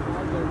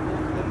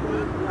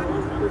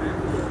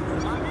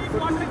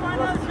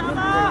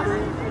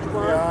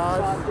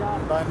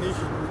दानिश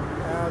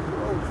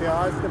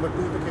फ्याज ते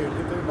बट्टू तो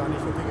खेलते थे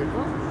दानिश होती खेलते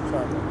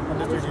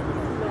अंदर स्टेडियम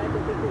में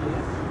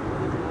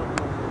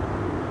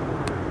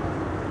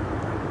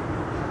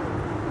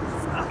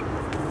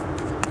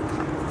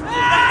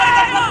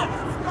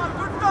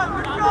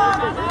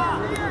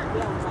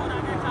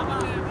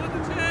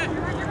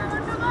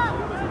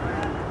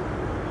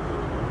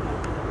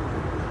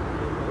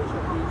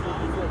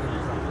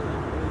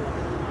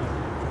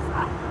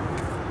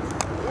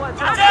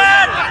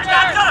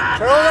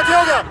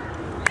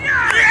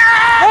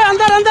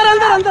अंदर अंदर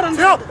अंदर अंदर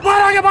अंदर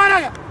बाहर आ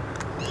गया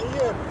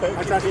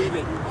अच्छा ठीक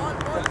है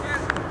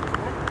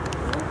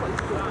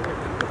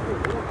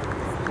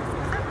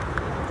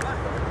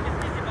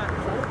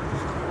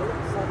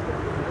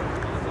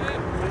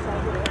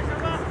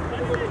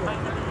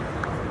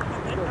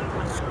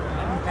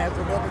मैं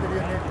सुबह तो जब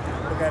हमने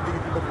बगैर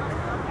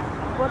की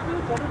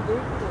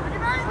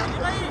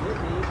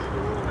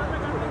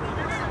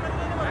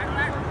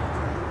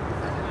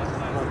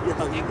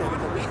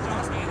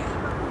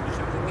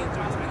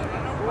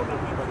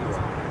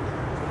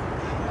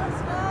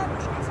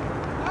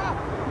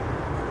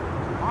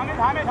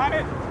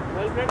Hamid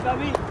well played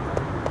Dhabi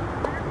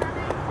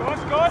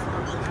coach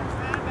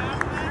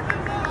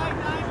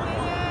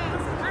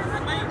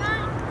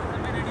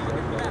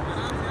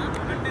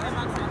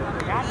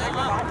यार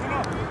देखो बात सुनो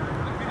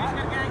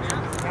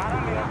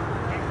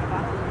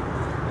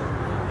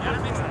यार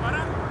मिक्स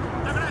हमारा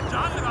तगड़ा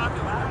जान लगा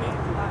के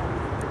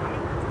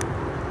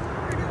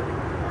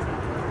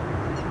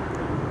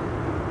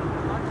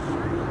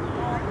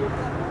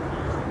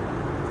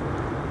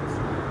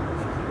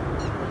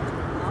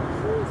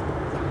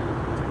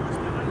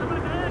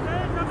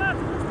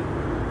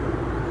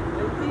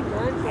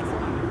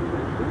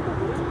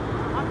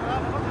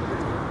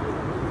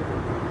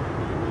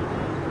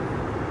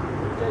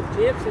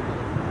जेब से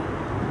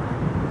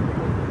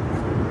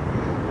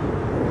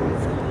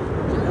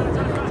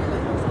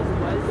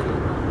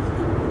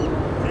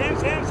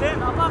सेम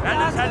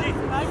शादी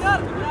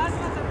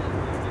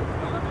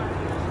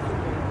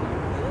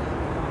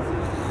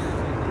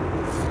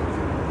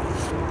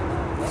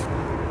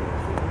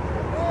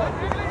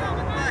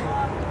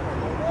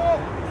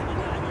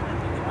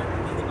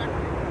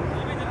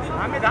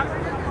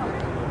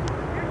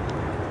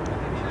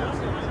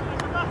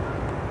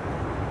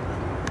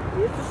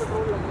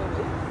पेट्रोल लग रहा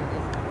है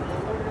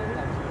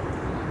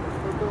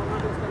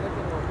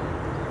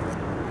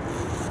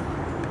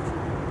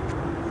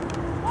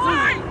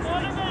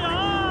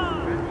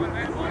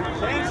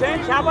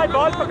शाबाश शाबाश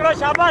बॉल पकड़ो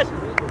शाबाश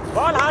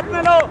बॉल हाथ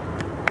में लो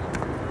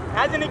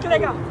ऐसे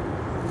निकलेगा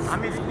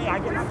हम इतनी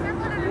आगे ना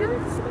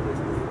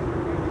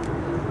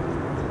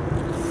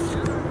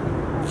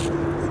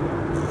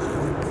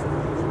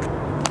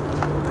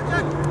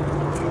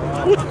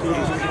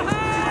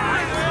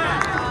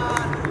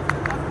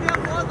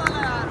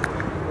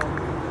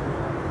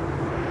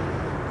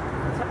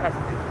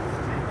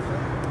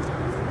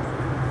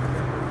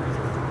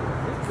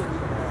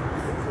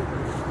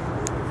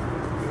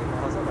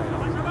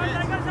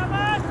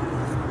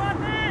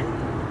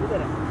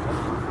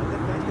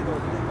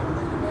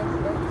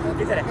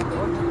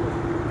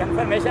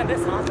कंफर्मेशन दे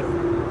सांस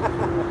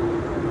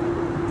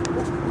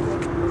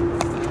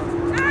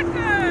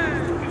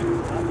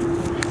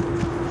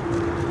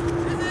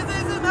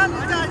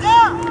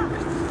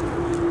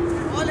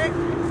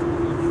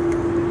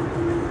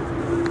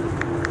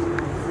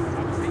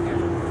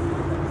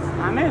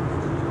हमें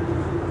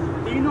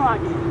तीनों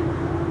आगे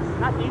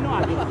ना तीनों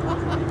आगे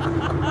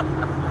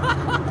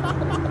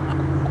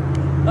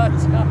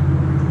अच्छा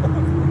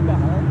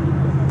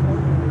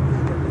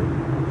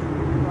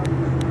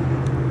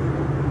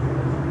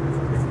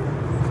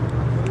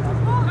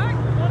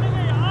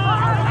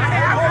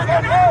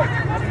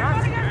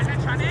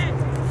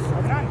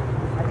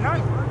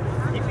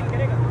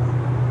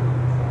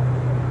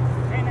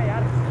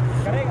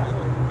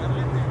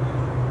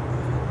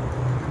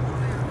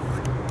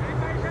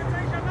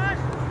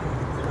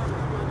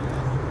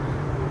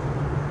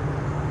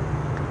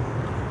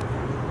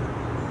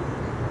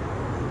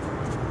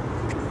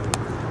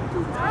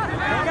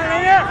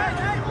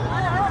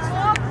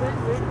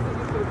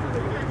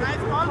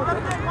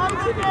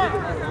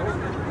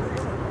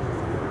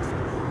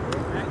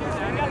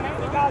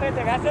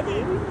वैसे भी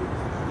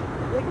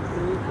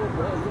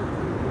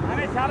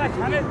हमें शाबाश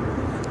हमें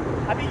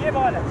अभी ये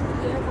बॉल है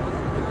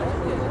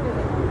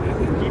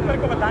कीपर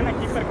को बताना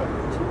कीपर को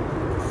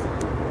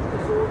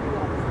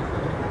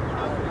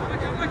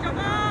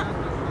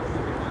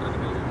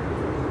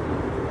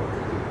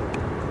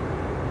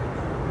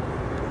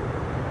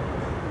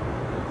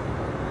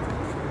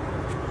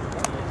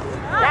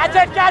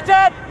कैच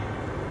इट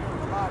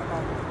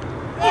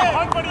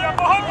बहुत बढ़िया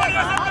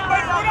सत्यम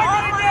भाई पूरा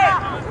करेंगे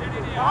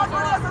बहुत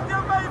बढ़िया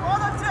सत्यम भाई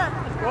बहुत अच्छे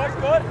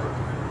स्कोर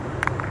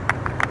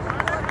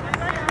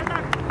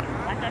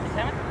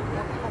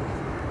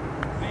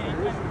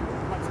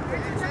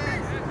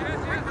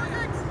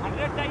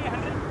 100 चाहिए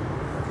 100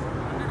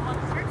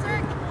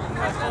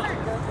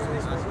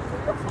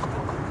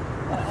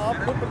 आप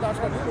खुद बर्दाश्त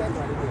कर लीजिए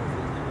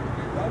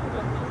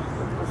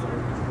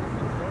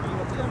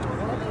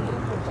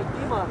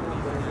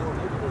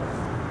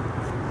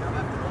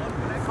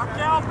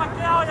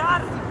पक्के आओ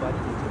यार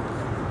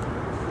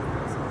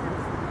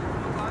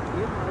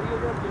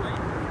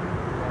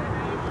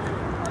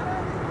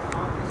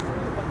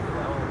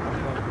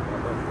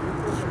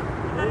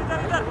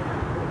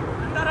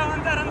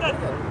अंदर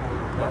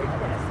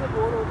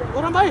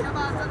गोरम भाई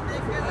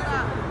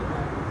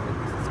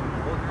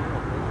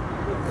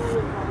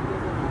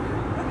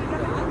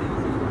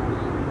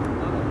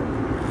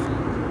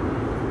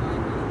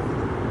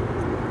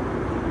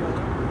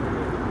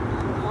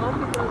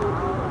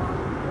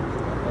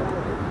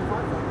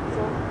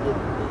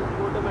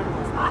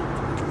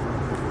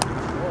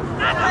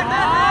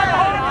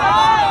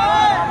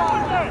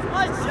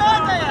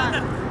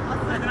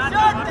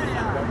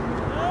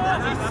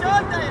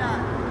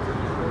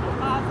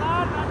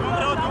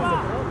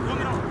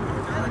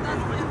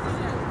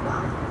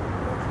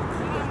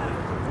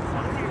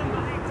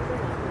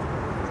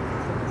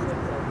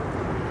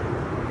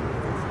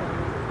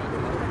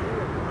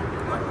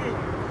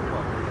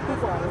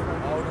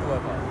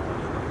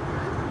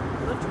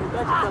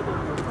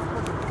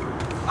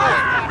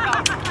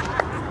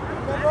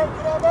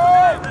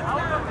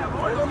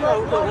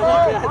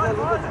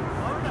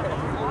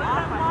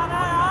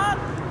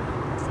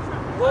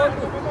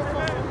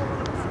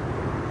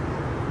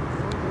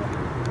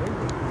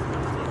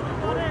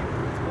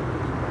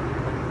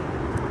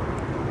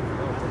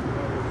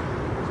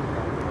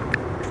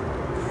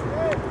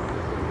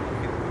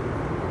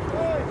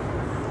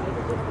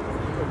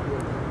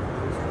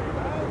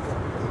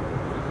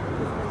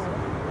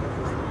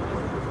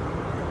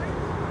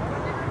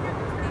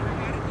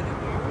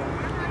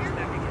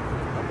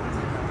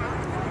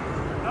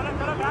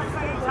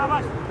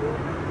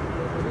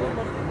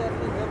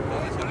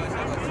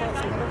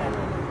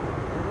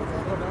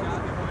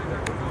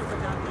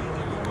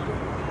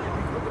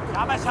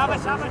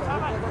शाबाश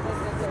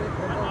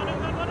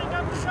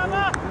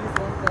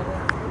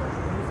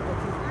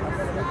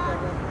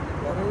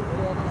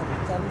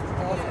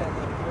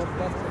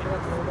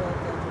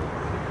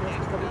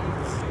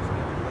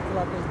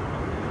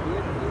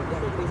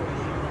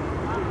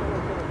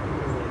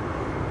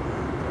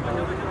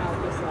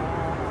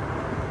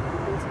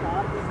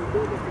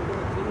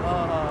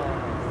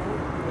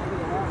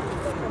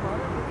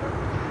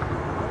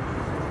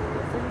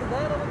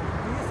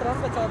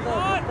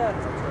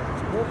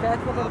वो कैच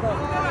पकड़ता है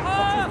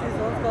 25-30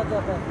 रन का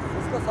जाता है,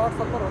 उसका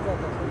 60-70 हो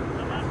जाता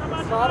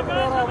है। स्टार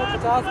प्लेयर है वो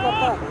 50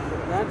 करता है,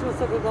 मैच में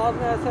सगदार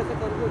में ऐसे ऐसे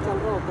करके चल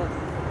रहा होता है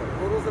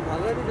और उसे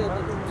भागा नहीं जाता,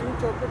 तुम चीन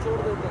चौक पे छोड़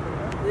देता है,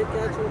 ये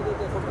क्या छोड़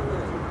देता है खत्म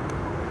नहीं।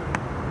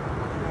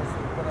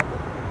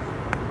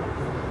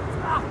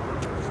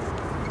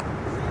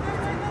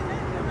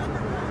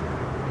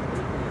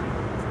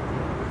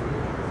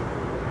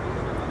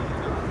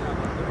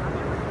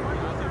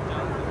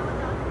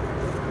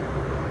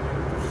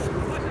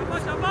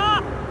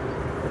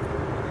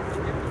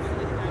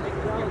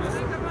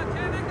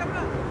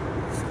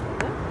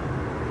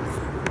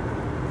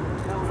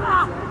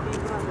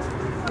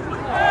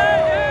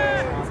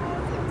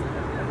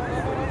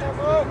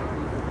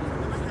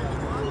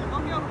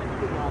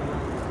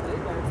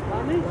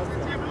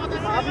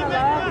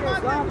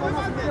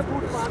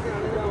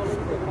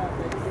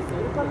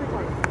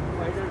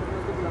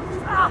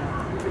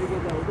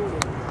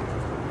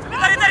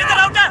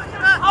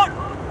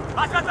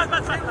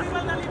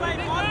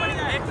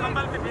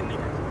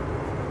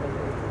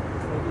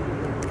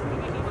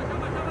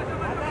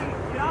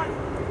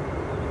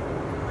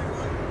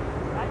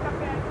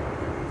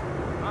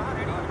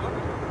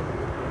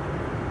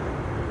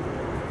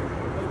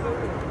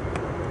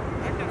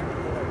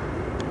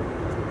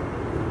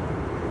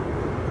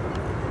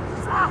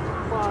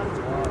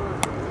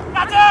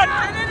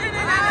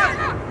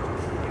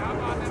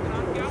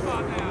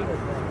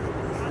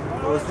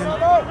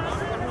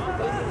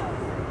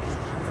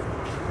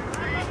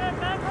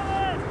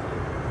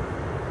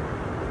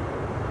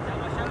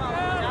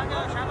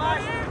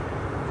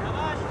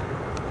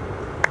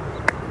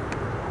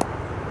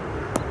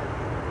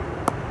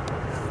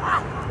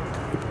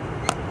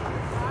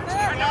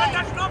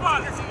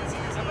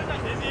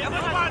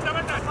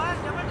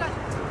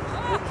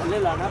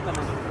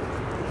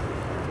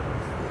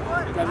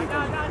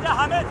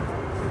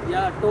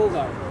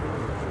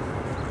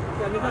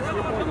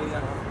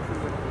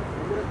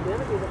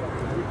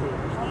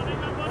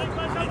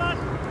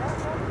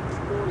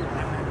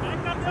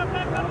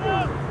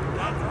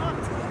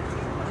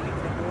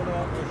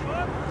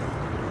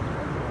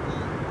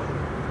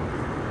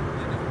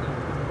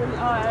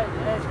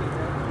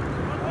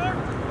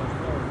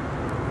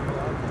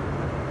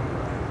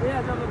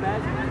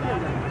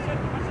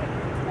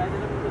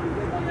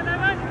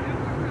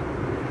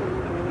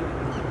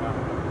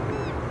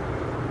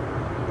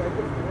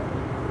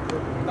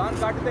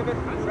 काटते फिर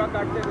पूरा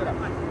काटते जरा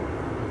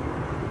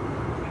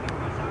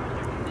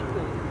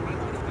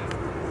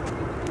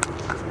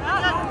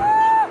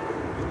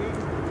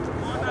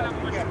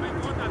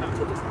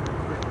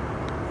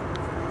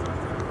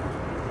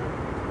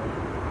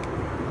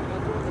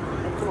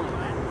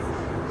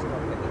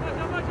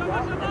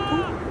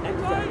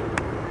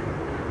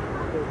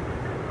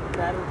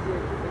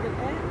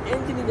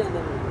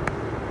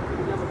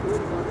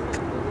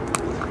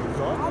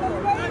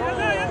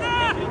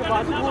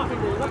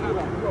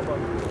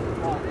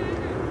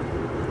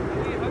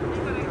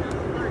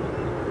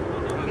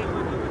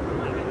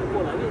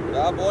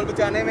बॉल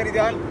बचाने मेरी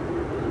जान।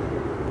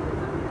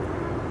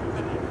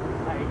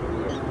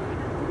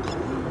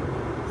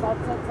 सात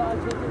साल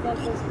 6 साल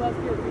फर्स्ट क्लास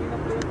के प्लेयर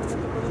बनने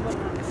तो कभी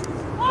बनना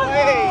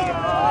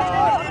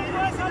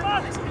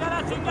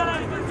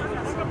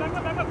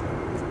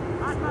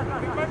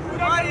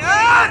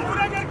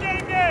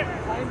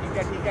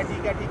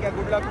ठीक है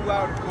गुड लक हुआ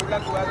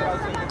जरा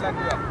उससे गुड लक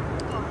हुआ।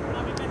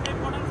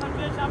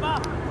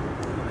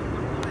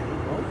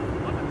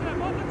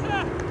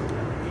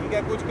 ठीक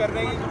है कुछ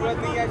करने की जरूरत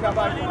नहीं है,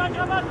 शाबाश।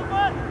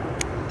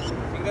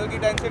 सिंगल की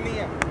टेंशन नहीं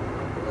है।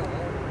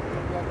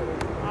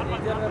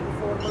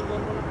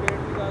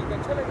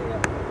 अच्छा लगेगा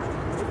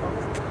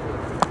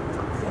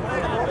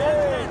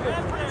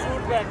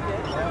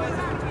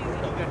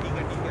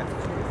ठीक है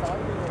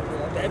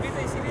अभी तो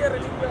इसीलिए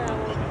रनिंग पे आया हूँ।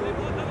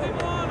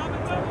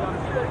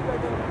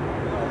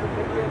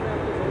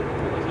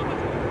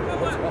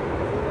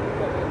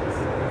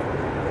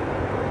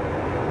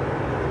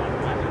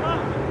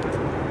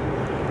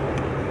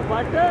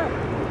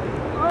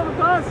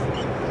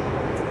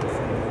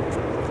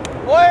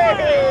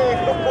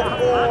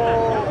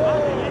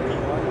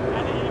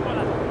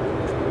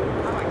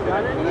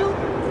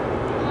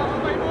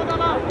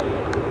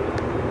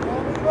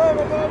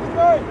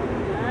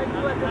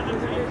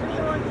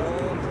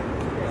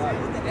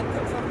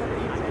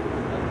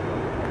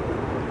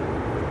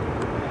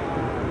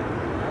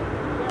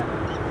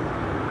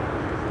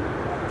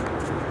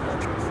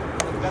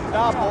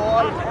 गंदा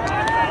बॉल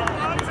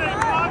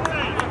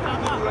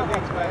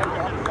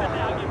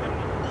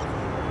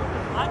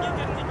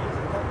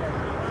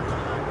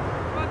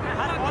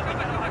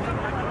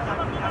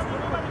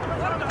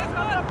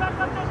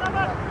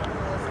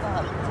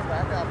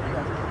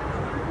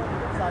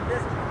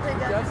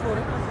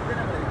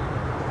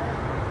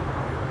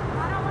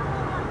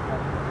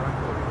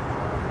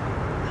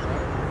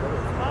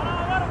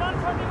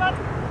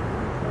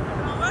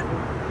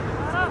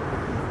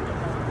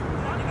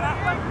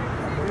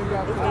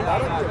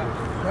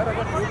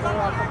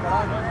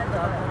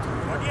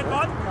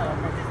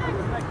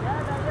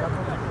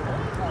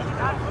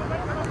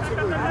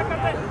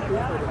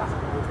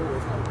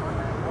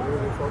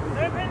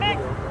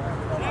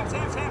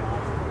सेम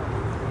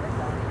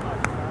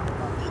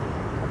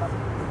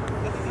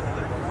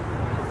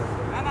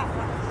है ना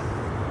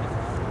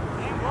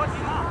सेम वो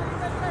जी ना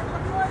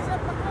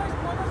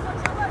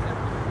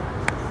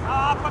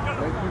आप पकड़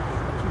लो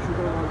अच्छी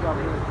शूटर है वहाँ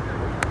पे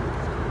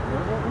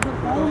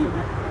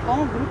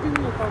कौन ग्रुप ही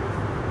नहीं होता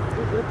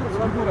जो ग्रुप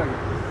पर बड़ा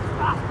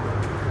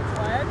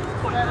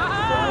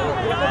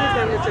आपने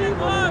देने चाहिए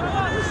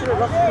दूसरे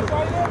वक्त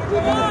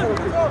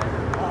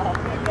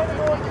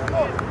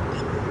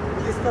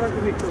इस तरह की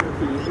भी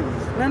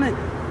नहीं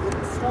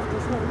स्टॉप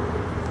दूसरा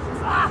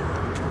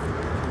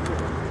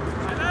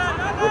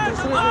वो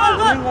दूसरे जो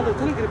रनिंग वाले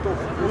थे ना ग्रिपर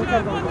उनका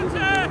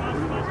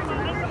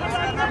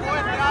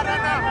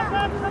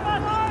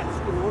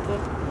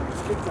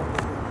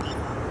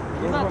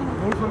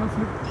नोट वाला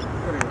स्लिप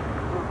करेगा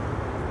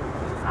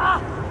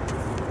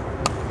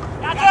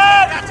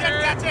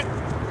Catch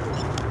it!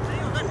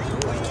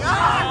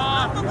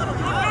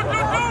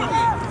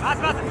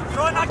 बस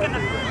थ्रो ना करना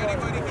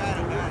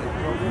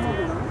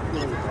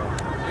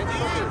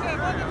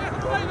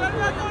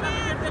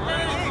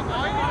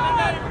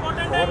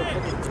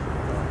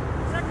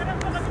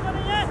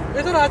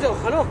इधर आ जाओ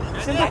हेलो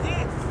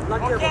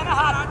ओके ना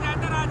हाथ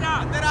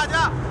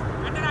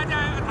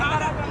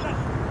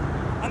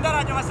अंदर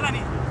आ जा मसला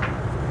नहीं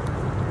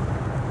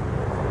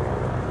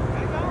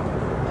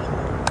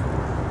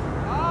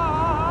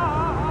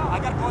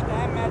अगर बहुत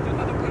अहम मैच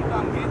होता तो फिर तो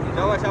हम गए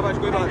थे शाबाश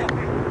कोई बात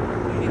नहीं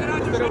इधर आ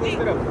जाओ उस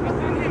तरफ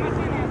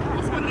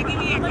उसको लगी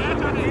हुई है क्या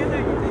चाह रहे हैं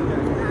लगी हुई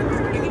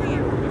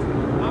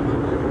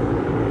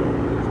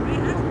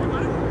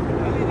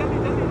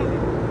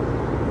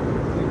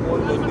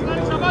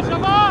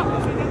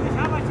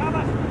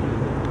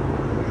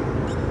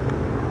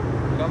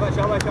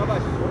है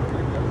शाबाश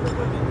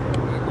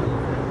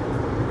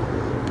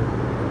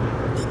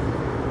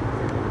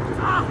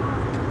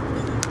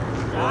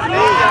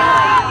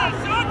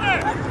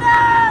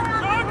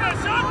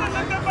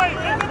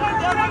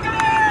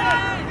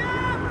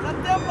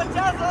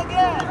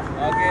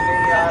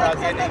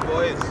आगे नहीं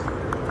बॉयज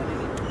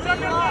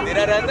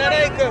तेरा रहना ना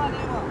एक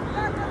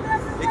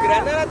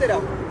रहना ना तेरा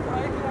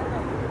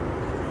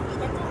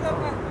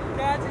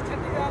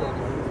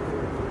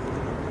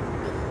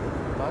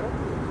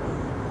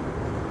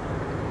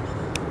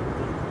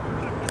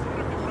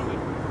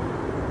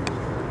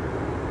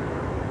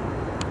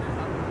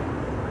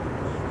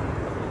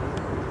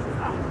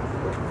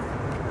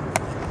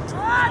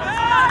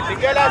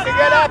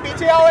सिंगल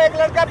पीछे आओ एक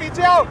लड़का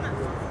पीछे आओ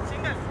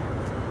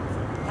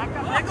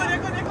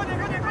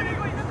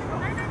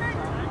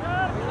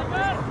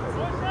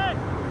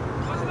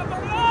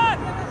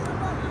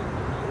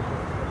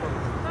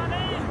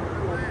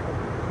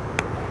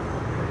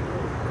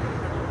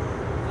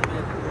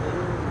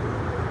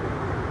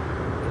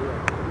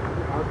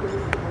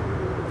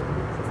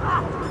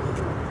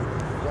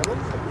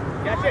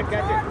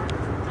Catch it. Yes.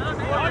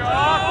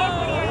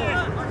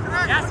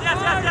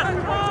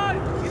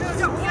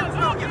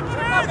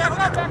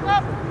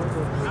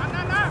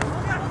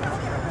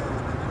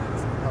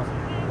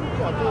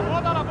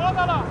 बहुत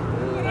आला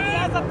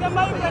सत्यम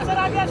भाई प्रेशर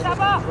आ गया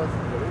शाबाश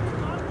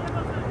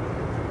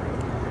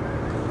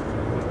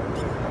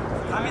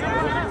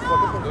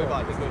कोई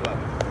बात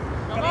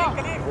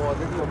नहीं वो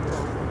ऑलरेडी ये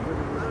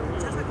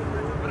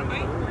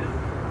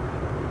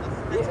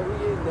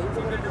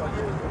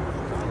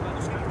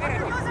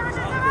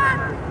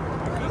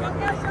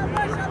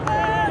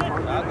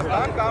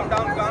नहीं काम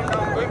डाउन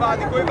कोई बात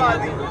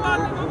नहीं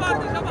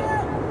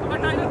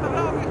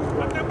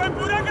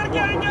पूरा करके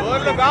आएंगे जोर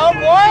लगाओ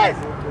बॉयज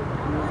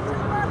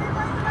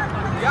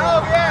क्या हो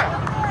गया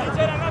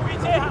पीछे रहना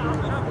पीछे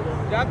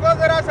जाको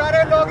जरा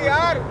सारे लोग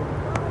यार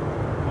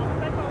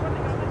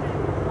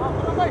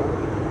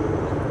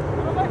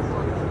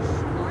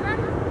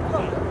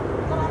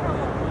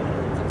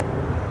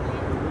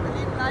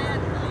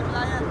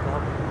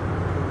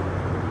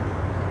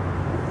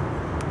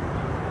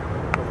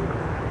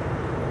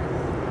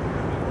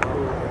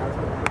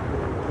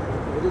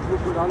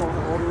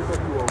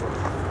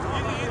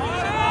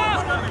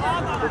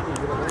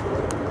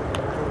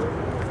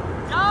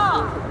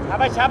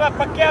शाबाश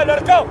पक्के हो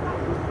लड़को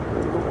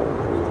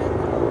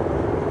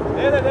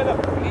दे लो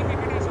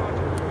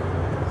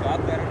साथ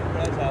पैर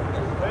बड़ा साफ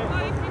कर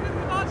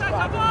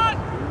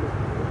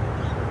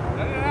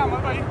अमर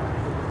भाई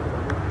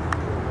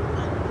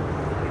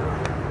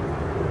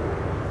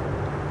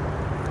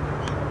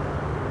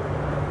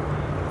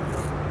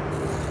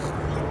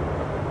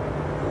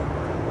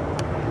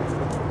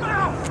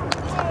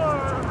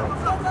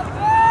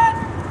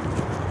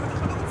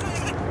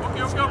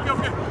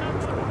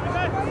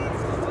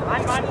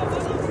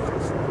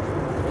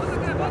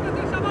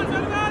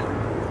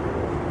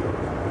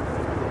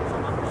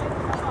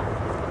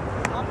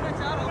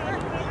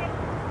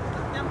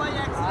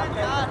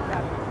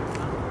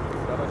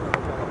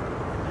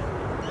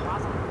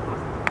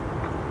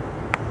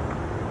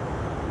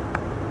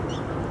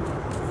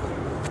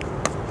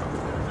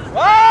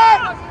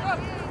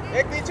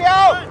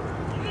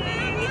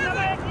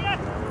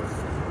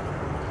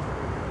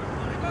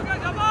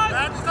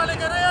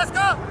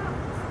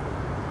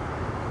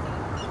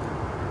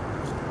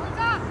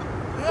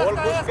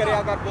पुश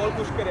करया कर बॉल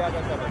पुश करया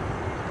कर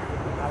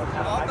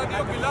सब आप तक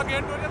यो गिला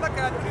गेंद हो जाता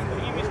कैच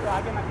नहीं मिस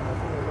आगे ना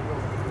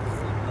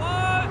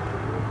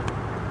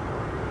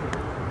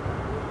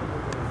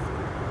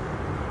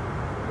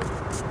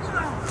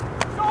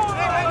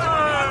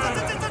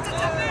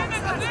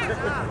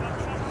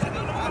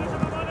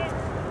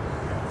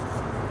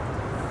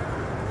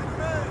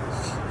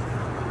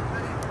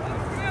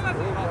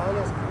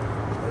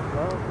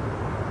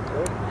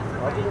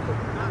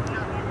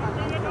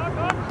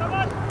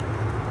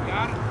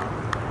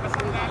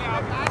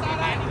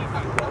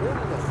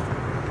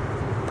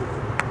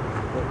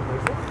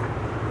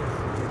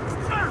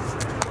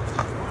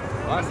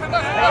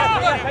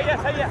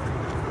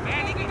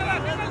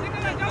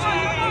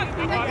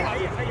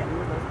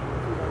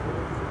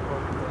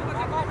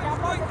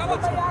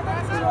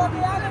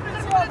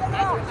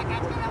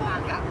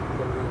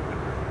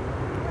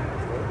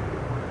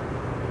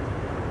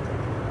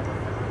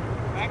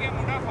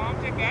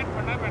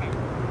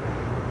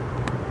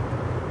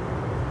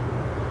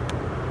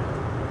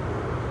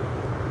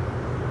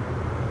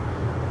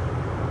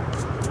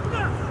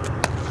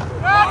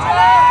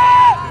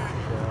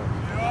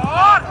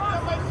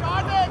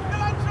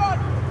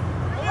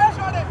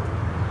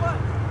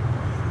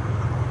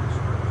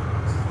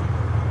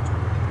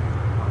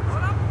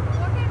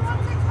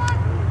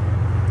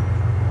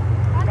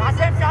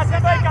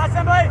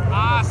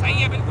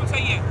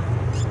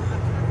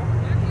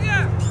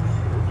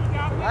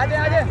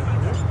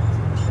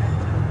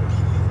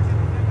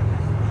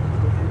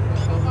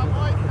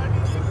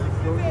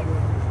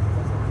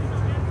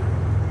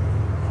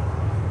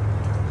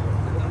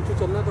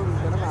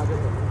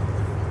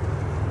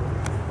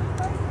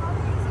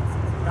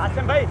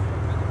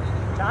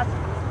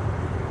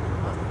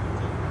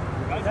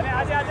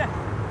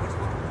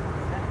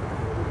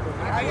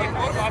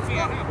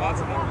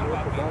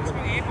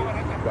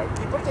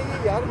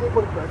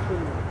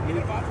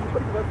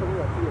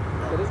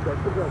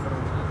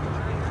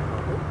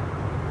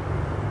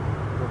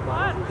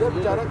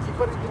बेचारा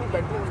कीपर इतनी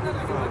बैटिंग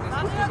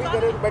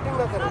करे बैटिंग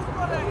ना करे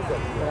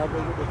आप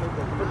लोगों को देखो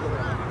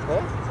है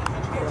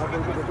आप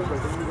लोगों को देखो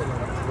बैटिंग नहीं करना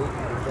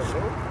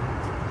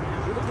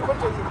ये तो कीपर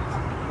चाहिए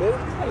मेरे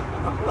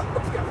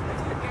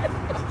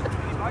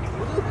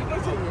मुझे कीपर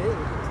चाहिए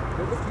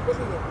मेरे को कीपर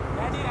नहीं है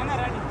रेडी रहना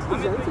रेडी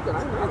हमें से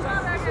कराएंगे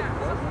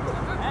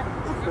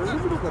जल्दी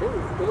शुरू करो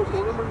चलो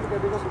टूर्नामेंट में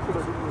करेगा सबसे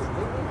बैटिंग नहीं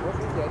बहुत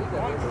तैयारी कर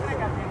रहे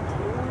हैं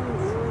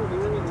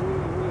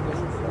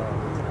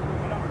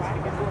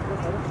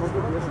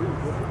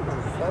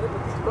सारे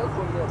बच्चे थोड़ा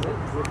खोल रहे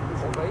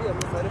हैं भाई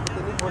हमने सारे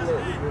बच्चे नहीं खोल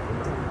रहे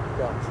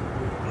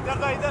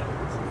क्या इधर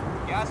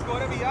क्या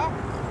स्कोर है भैया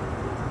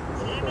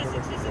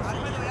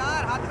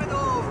यार हाथ में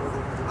दो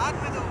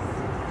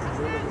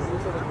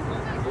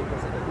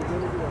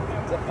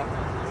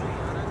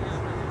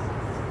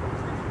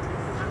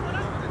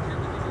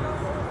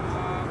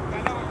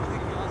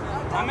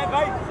हमें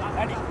भाई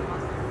रेडी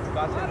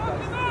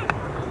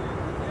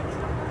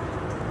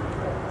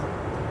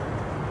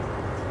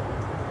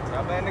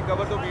क्या मैंने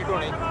कवर तो बीट हो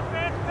नहीं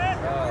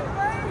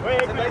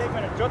एक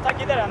मिनट चौथा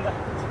किधर है अंदर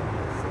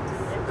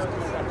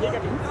ठीक है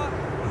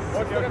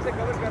और तरफ से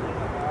कवर कर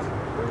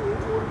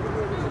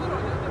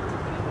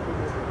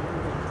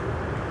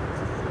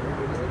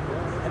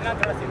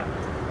थोड़ा सीधा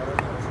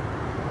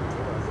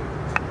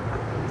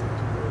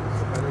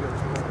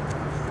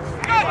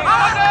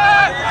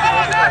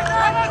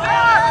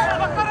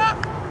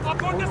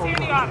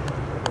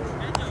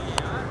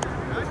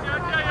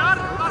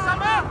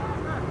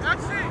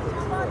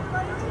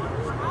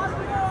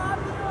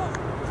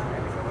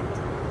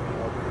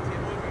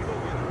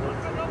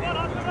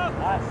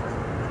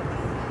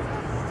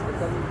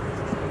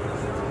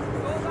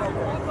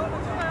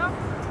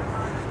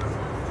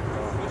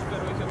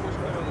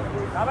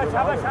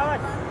शाबाश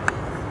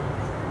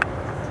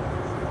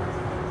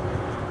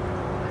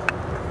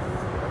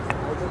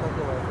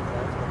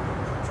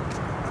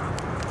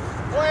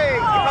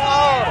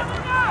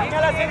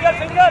सिंगल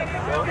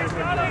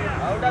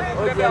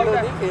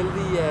नहीं खेल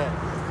रही है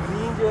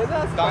ग्रीन जो है ना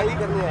स्काई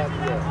करने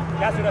आती है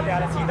क्या सूरत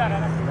है सीधा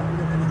रहना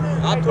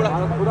आप थोड़ा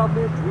पूरा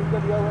आपने ग्रीन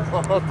कर दिया हुआ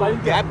है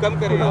गैप कम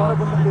करेगा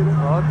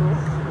हां तो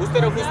उस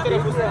तरफ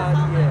आ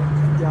रही है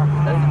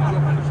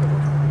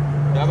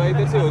क्या भाई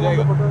इधर से हो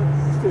जाएगा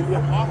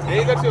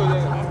ये इधर से हो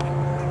जाएगा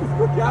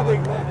इसको क्या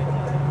देखना है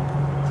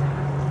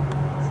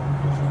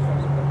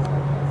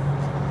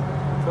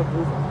सब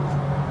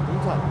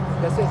पूछा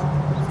कैसे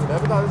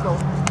मैं बता देता हूँ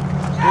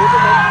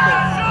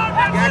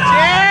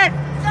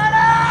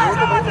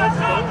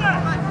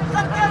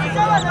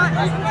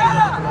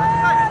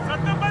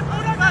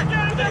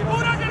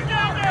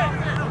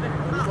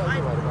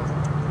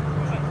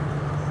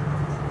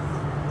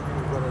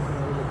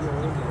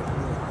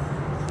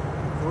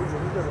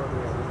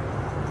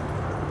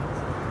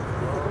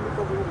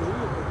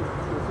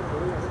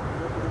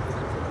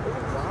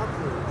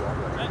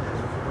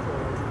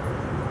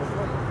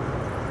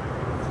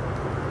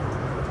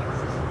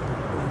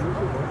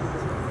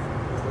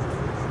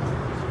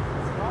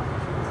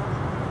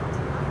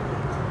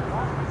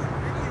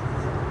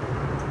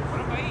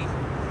भाई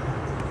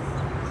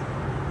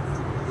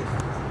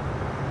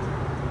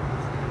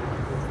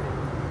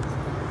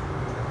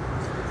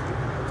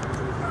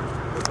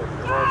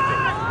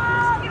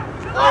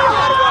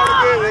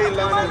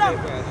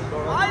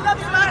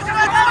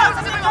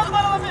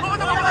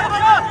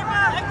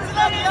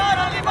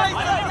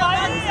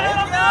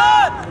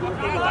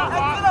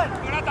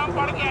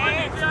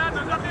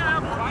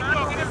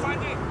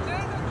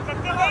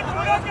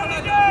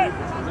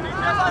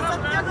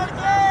सत्य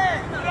लड़के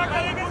पूरा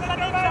करेंगे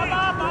शाबाश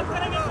बात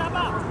करेंगे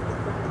शाबाश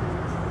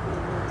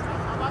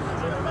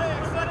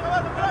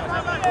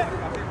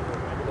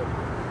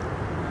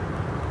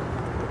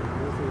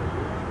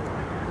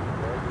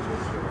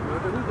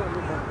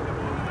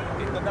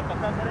इतना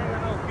पता करेगा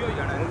ना क्यों हो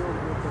जाना है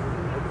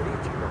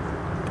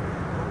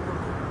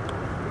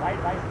वाइट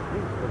वाइट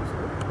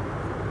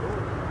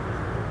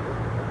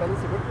पहले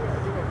से बढ़ गया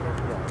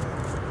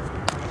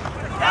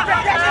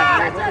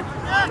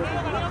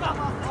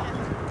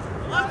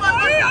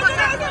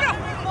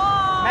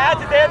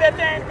मैच दे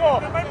देते हैं इनको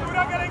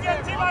पूरा करेंगे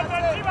अच्छी बात है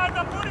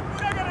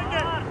पूरा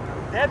करेंगे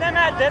दे दे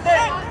मैच दे दे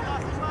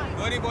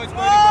कोई बॉयज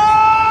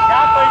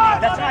क्या कोई नहीं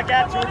दसवां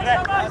कैच छूट रहा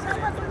है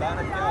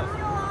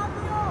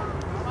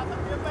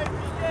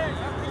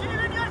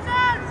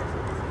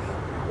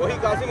वही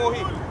कासिम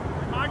वही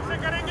आठ से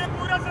करेंगे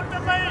पूरा सबसे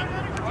भाई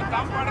और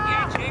कम पड़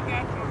गया 6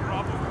 कैच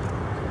ड्रॉप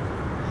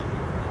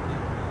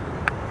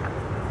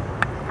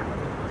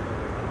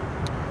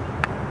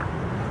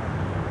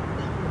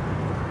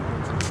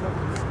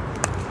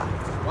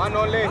वन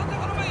ओनली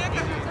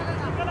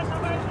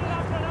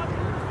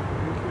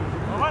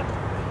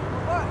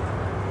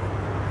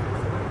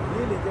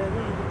ये ले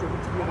जाएगा ये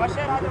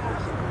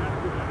तो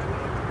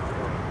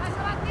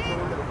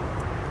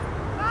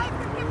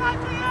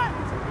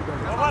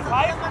ओवर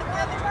 5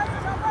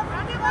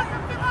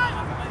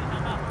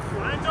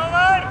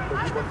 ओवर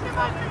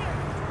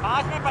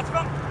 5 में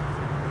 55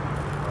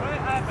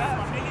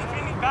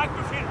 बैक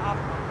टू फील्ड आप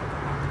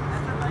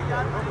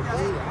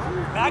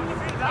बैक टू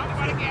फील्ड बैक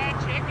पड़ गया है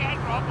 6 कैच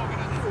ड्रॉप हो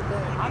गया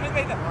आमिर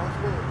भाई इधर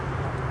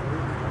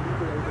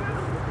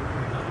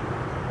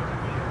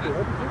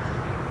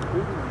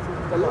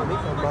चलो नहीं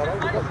हमारा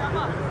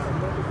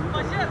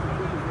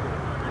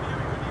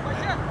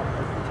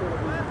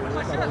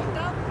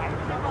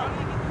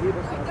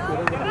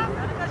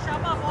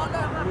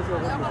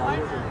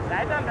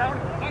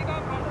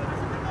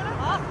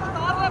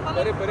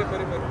परे परे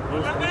परे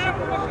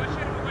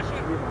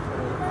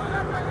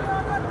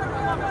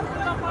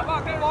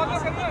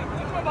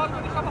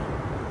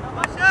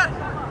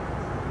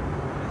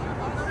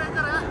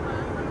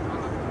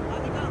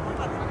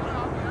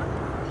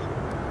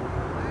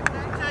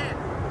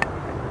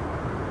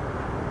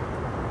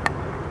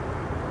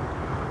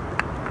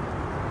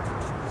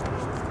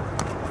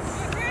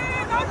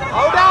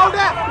आउट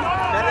है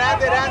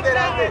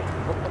रहने दे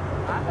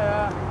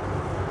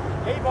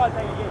यही बॉल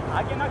चाहिए ये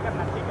आगे ना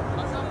करना ठीक है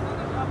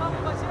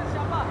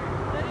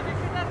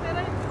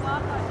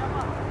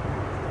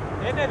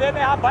दे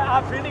दे आप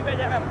फील्डिंग पे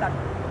जाए मैं बता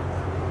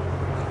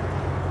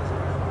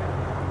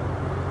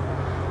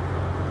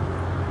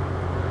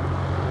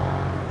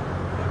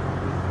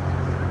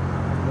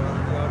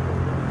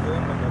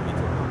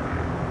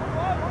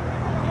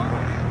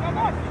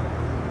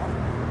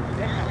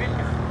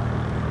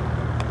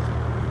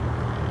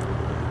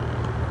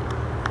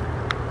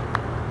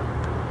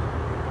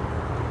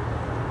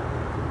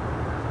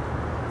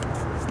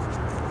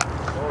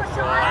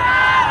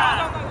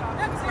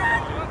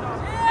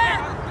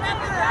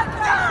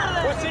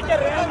उसी के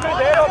रेंज में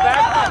दे रो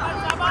बैट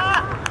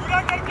पूरा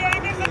करके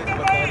आएंगे सत्तर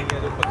भाई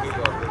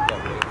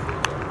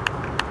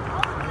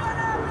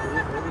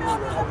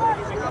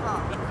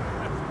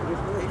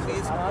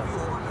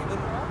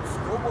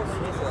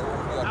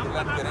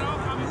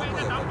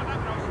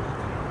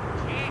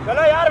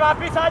चलो यार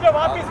वापिस आ जाओ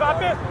वापिस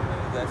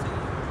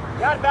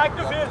यार बैक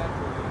टू फील्ड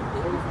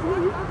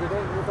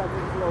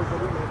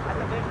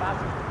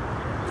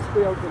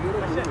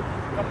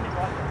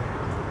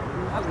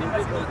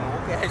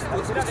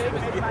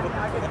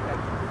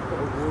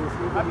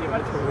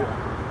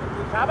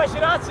शाबाश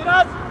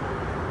सिराज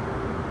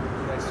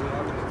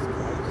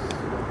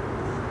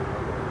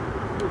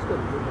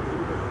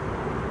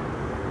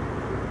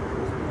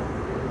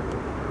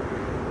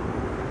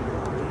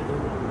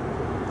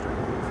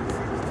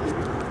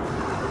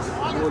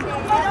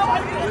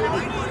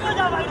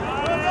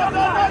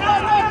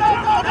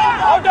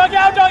आउट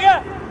हो गया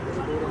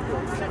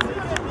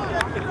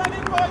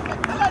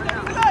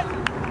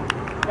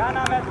क्या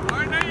नाम है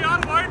वाइड नहीं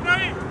यार वाइड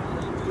नहीं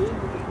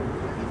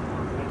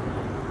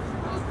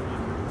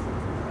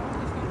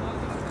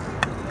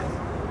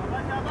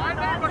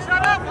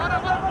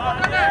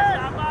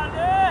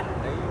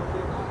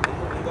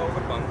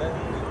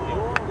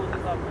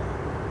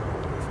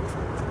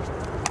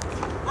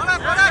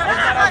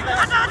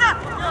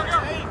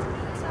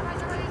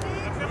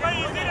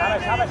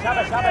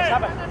शाबाश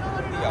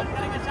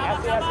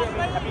ऐसे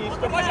अभी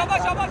इसको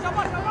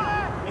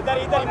इधर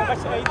ही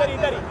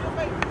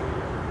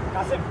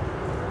कासिम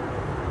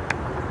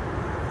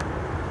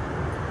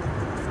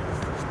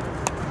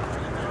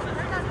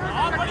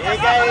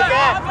एक है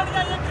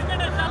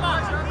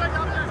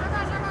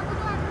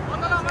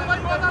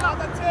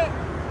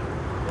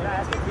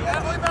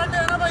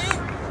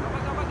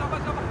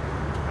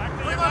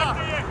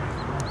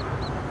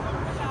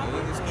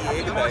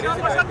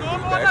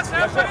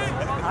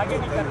आगे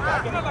नहीं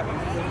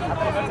करना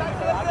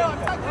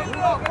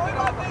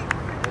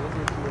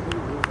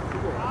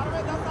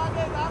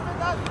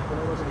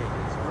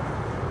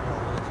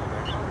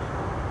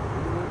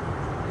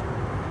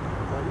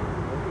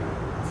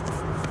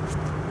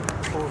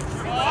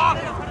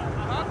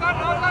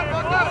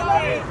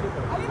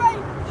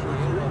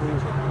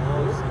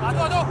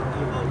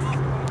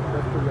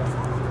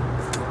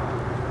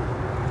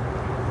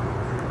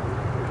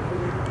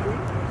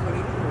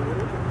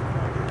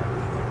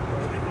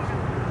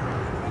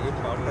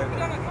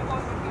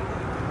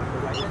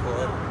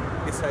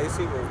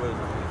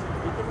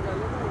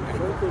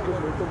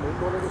तो मुंह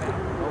बोले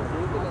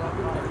तो लगा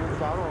के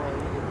चार हो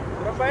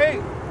गए भाई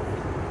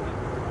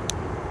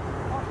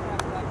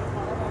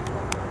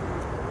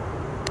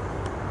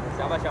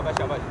शाबाश शाबाश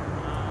शाबाश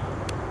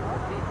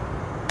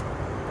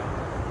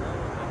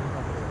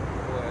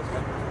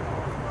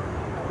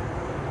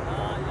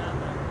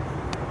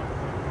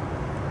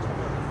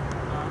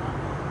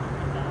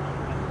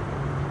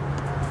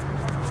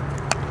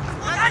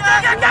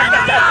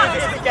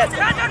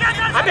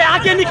अबे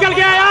आगे निकल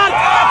गया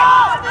यार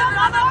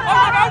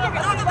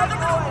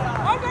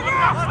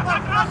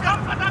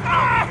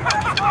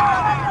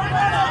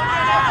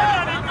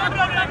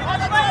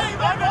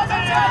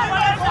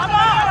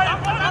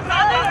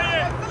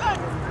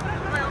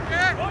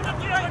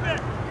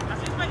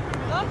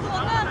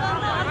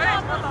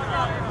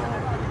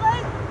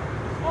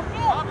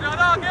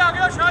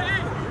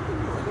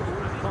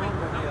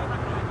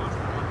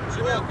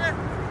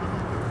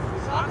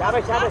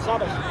शाबाश शाबाश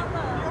शाबाश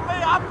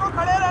भाई आपको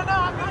खड़े रहना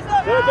आगे से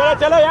चलो चलो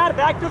चलो यार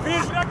बैक टू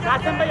फील्ड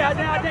कासिम भाई आ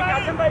जाए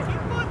कासिम भाई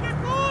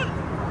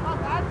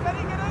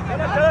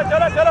चलो चलो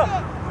चलो चलो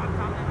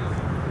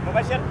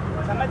मुबशर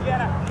समझ गया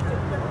ना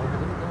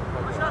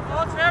बशर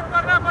बहुत सेव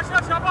कर रहा है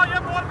बशर शाबाश ये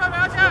बॉल पे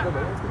मैच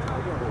है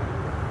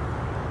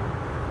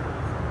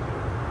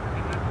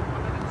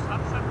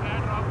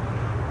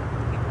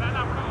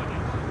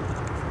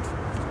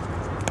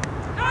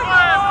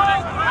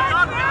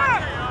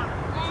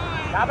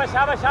शाबाश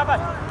शाबाश शाबाश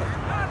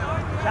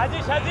शाजी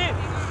शाजी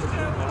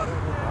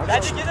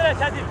शाजी किधर है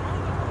शाजी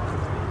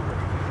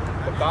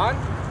कप्तान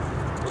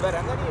उधर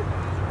रहना नहीं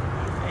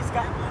है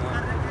इसका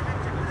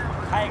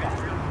खाएगा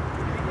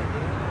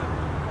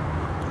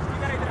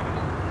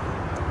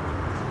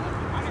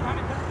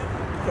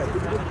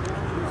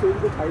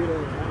तो खा ही रहे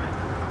हैं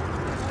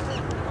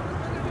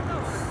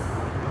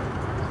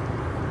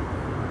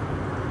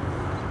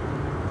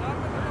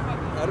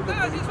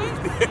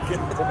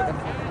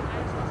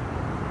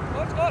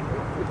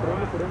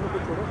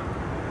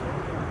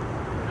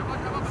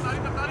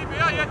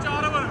ये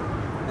 4 ओवर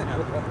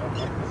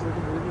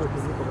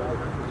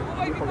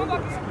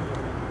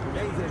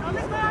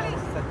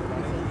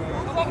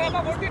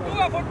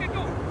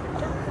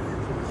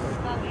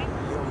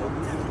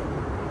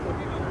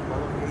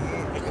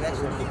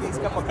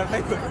इसका पकड़ना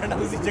ही पकड़ना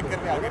उसी चक्कर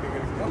में आगे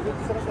निकल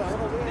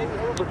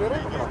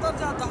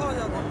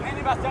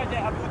नहीं बस चल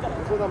जाए अब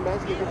उधर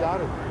मैच लेके जा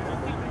रहे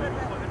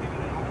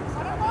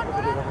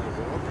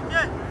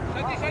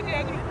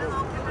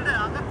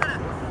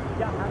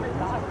क्या हमें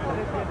लास्ट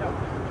करे थे जाओ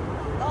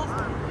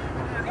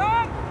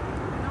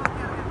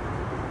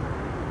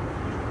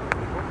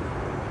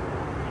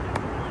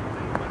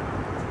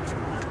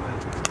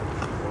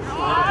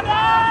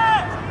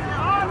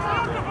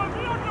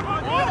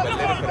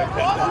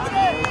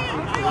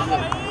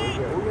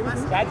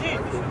शाजी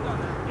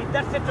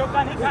इधर से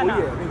चौका नहीं खाना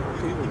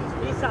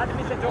इस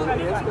आदमी से चौका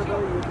नहीं खाना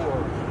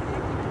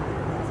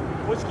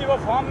उसकी वो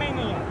फॉर्म में ही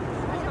नहीं है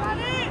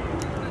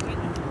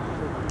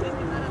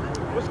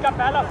उसका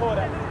पहला 4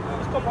 है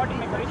इसको 40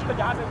 में करो इसको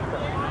जहाँ पे भी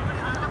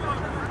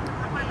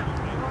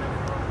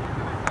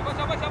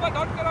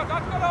करो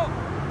डॉट करो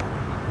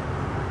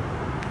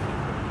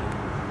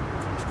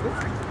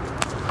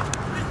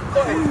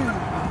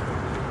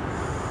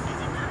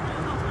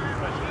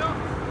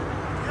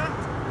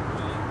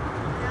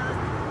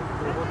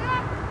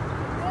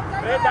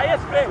स्प्रे चाहिए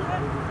स्प्रे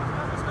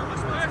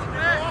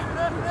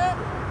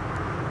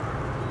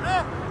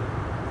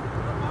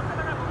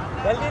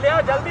जल्दी ले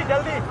आओ जल्दी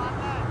जल्दी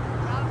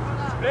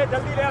स्प्रे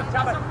जल्दी ले आओ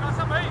शाबाश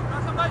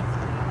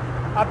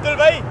अब्दुल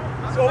भाई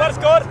over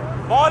score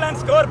ball and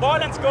score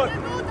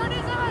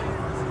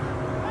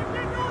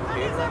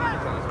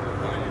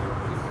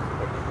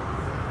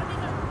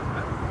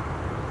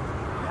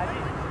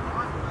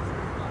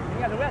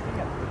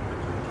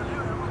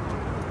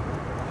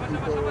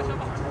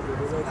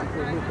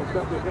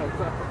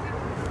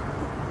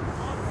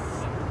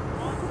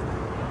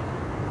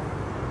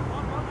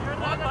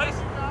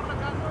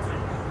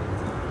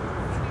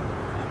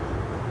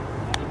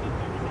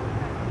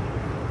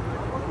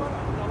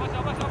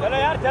चलो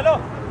यार चलो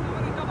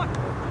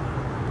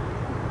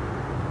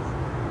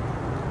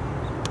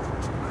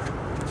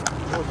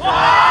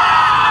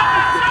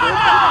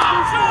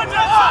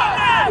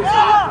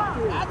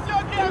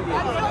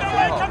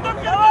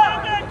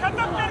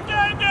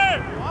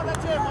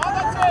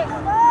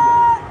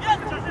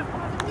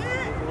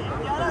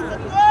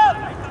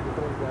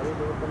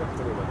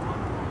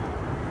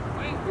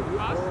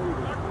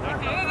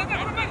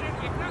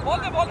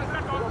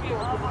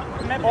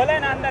मैं बोला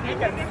ना अंदर नहीं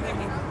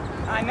करने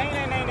हाँ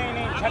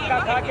नहीं छक्का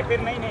खा के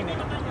फिर नहीं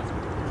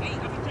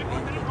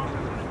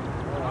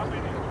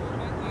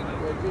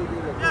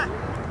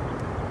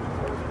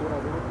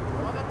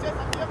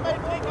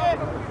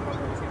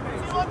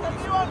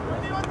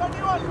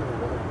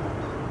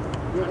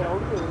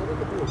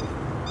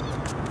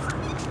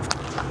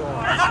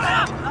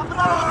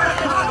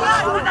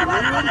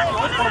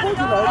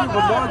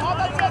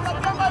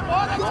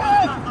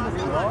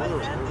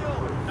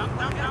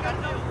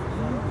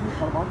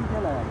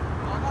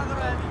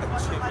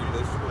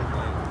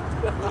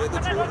पूरे तो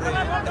छोड़ रहे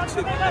हैं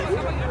अच्छे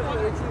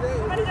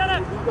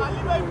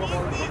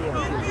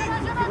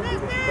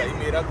भाई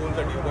मेरा कौन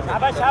सा टीम का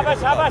शाबाश शाबाश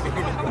शाबाश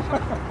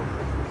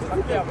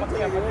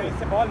पक्के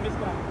इससे बॉल मिस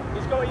करा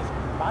इसको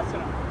बात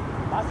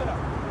सुनो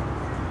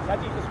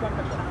शादी इसको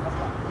अंदर करो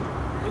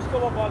इसको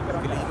वो बॉल करो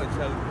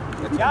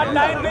यार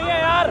टाइम नहीं है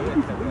यार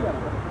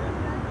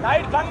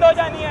लाइट बंद हो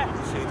जानी है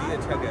शेदी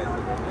अच्छा गया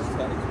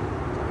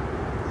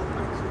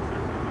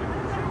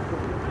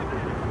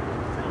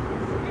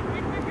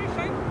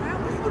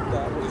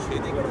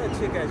शेदी बड़ा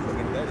अच्छे कैच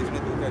पकड़ता है जिसने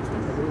 2 कैच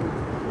पकड़े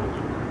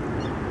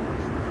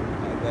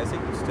वैसे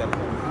कुछ चल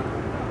रहा है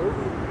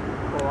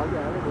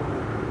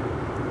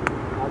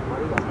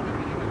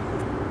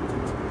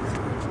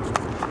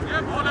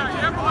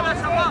ये बॉल है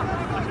शबा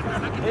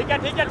ठीक है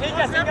सिंगल ठीक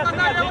है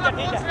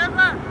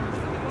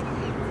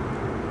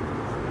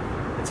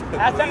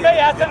हसन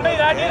भाई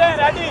रेडी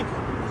रहे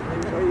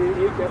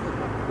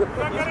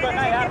इसको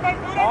ना यार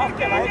ऑफ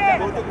के भाई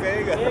वो तो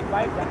कहेगा एक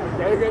भाई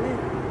जाएगा नहीं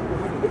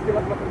इसके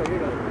बाद पता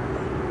लगेगा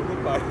वो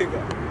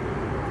पाएगा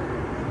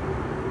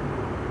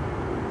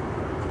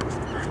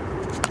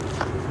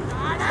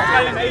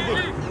नहीं थी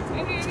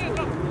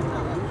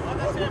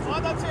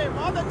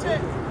बहुत अच्छे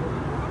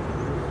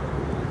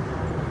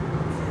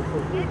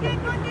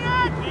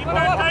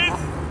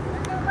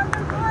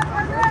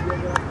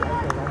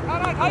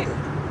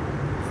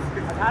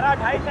अठारह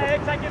 28 का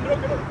 1 सेकंड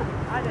रुक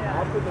आ जाए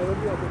आपको नजर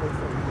नहीं आते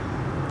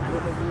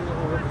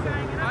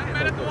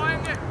मेरे तो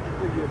आएंगे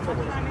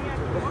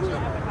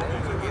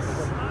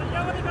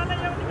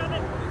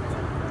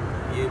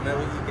ये मैं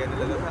वही कहने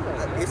लगा था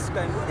इस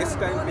टाइम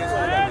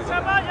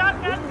शबा यार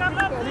कैच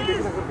करना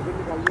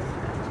निकाल दिया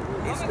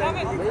इस टाइम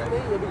नहीं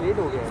अभी लेट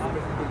हो गया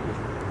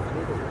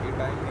ये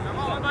टाइम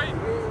भाई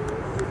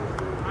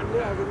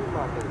आगे भी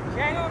बात है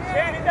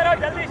शेन इधर आओ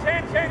जल्दी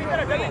शेन इधर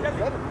आओ जल्दी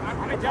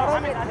हमें जाओ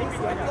हमें दादी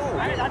पीछे जाओ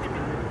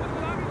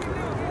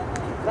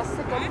 10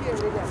 से कम की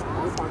एवरेज है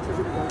 500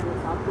 से निकाल के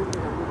 7 लोग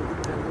निकाल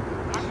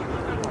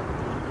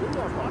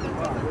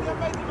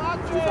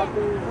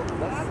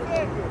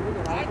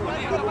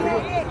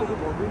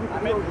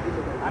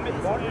हमें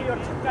बाउंड्री और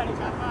छक्का नहीं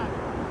चाहिए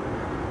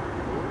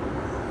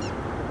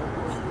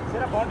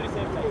सिर्फ बाउंड्री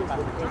सेव चाहिए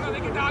चलो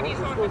लेकिन आगे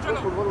चलो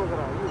फुटबॉल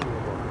वगैरह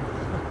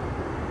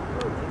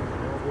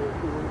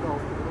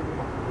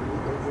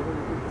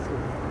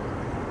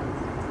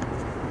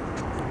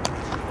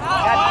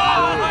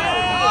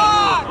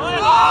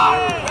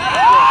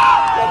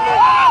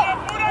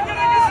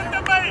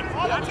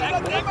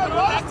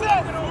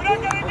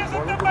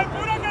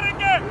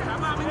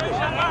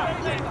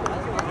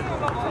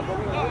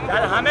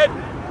यार हमें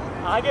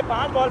आगे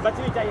 5 बॉल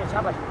बचनी चाहिए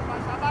शाबाश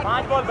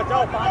 5 बॉल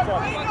बचाओ 5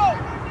 बॉल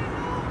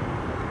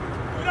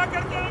पूरा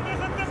करके आएंगे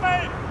सत्य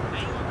भाई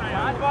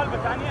 5 बॉल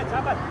बचानी है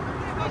शाबाश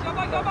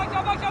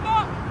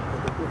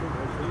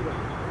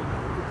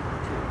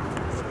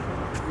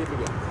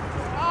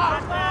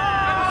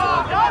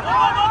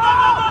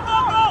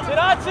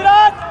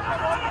सिराज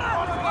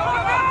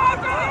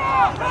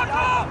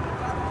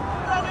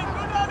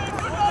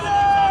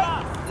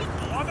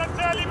बहुत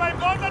अच्छे अली भाई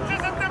बहुत अच्छे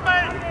सत्य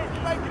भाई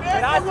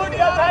सिराज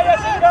सिंगल था ये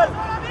सिंगल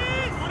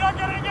पूरा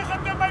करेंगे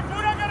सत्य भाई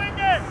पूरा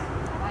करेंगे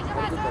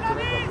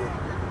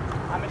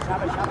हमें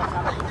शाबाश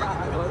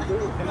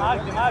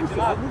दिमाग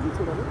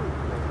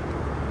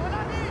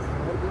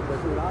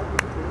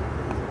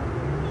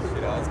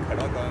सिराज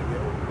खड़ा कहाँ गया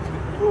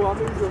वो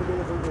हमें भी जोड़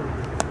देगा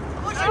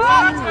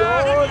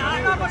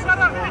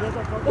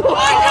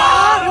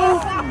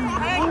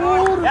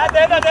यार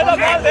दे दो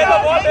बॉल दे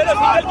दो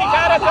सिंगल की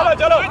खैर है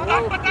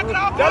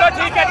चलो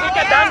ठीक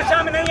है दाम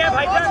शाम नहीं है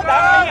भाई जान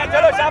दाम नहीं है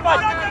चलो शाबाश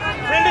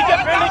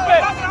फील्डिंग पे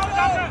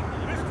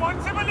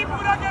रिस्पॉन्सिबली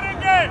पूरा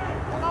करेंगे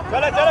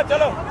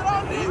चलो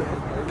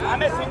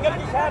हमें सिंगल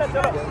की खैर है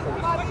चलो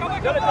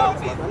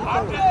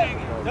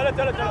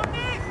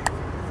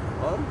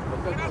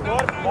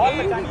और बॉल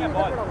बचानी है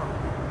बॉल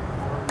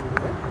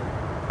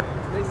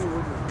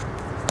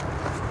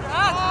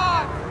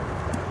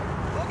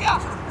हो गया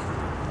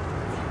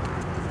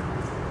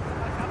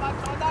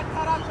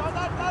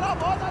 14-18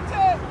 बहुत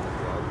अच्छे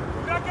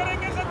पूरा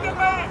करेंगे सत्य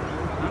भाई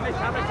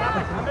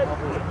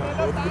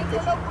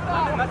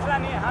हमें मसला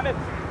नहीं है हमें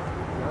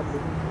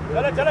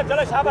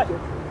चलो शाबाश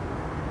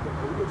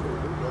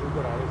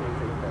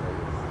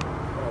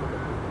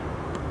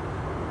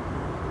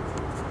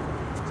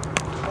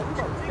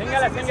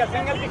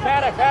सिंगल की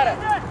खैर है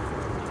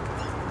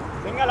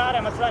सिंगल आ रहा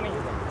है मसला नहीं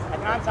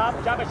अदनान साहब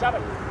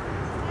शाबाश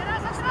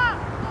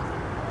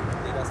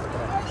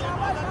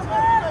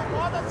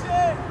बहुत अच्छे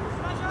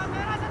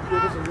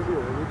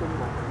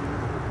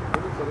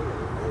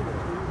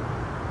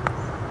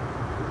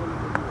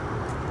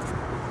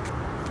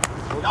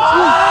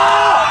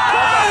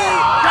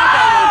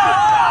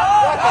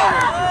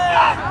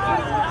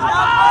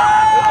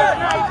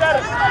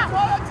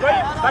कोई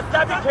बच्चा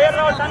भी खेल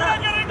रहा होता ना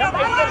जब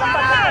इसको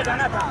लंबा चलता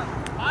जाना था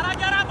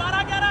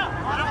 12-11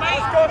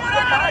 इसको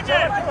 5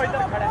 ओवर से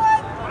इधर खड़ा है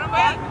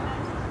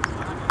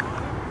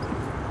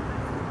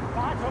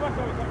 5 ओवर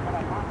से इधर खड़ा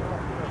है 5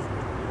 ओवर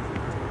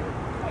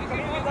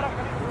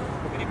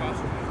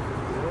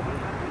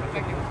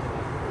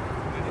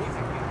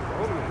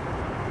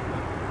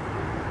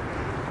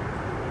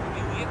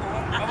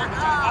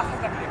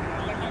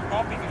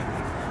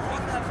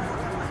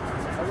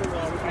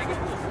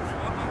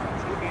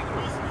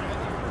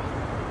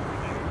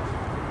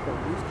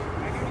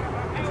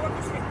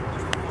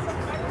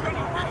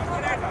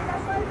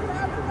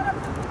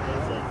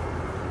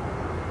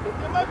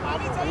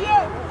पानी चाहिए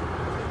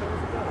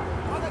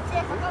बहुत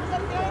अच्छे खत्म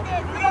करके आएंगे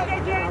पूरा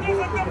करके आएंगे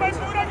सत्यम भाई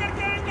पूरा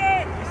करके आएंगे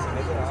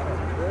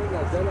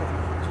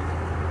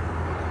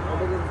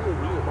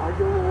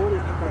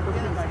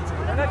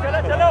चलो चलो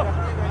चलो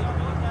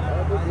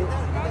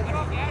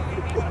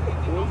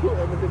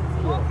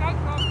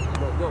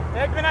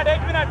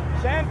एक मिनट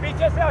शैन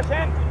पीछे से आओ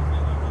शैन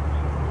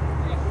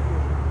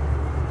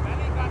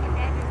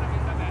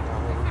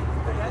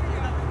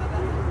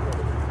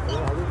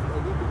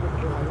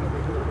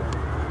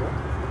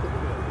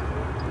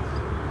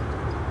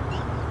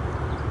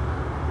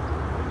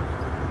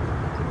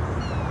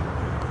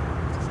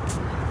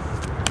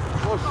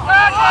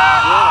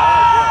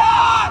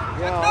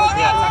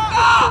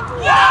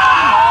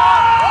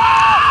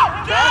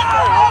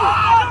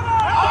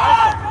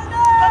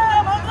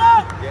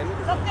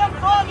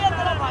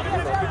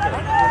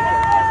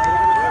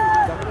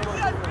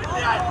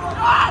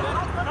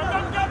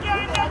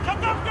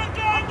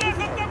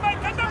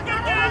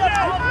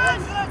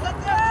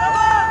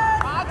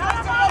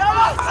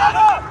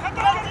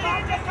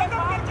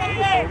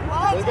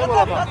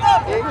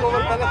एक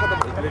ओवर पहले खत्म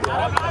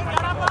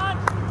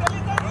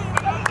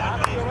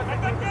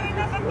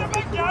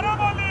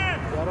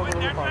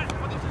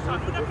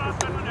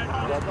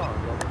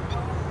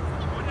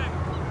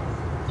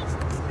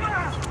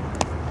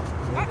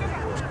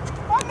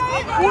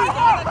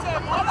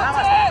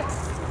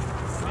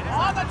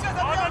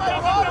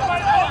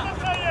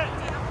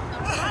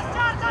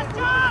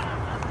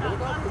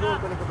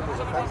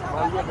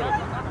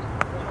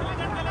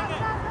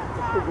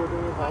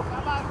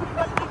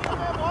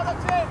बहुत अच्छे बहुत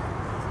अच्छे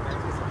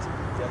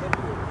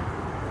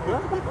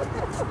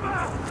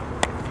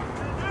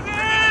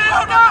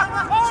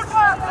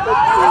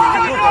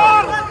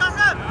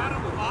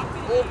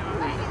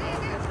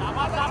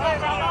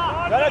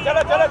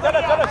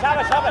चलो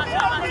शाबाश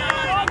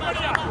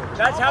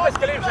शाबाश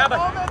कलीम शाबाश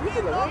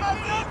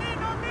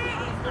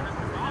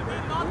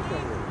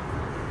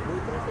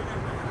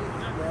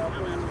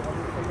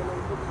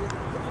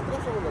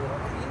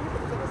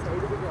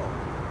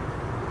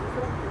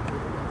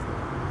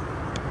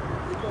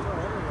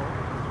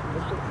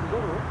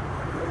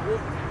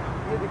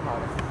ये दिखा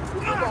रहा है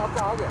इसमें तो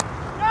आपका आ गया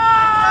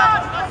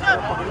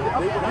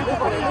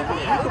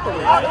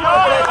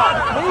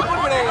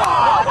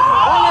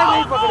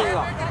नहीं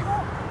पकड़ेगा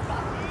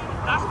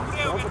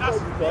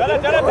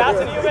चलो 10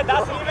 नहीं हुए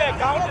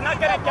काउंट ना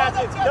करें क्या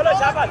चीज चलो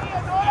शाबाश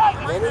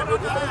मैंने जो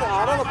जिस तरह से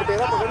आ रहा ना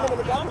तेरा पकड़ने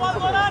मैंने क्या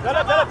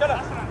चलो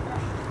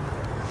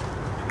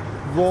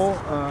वो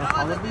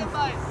भी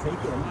सही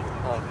किया ना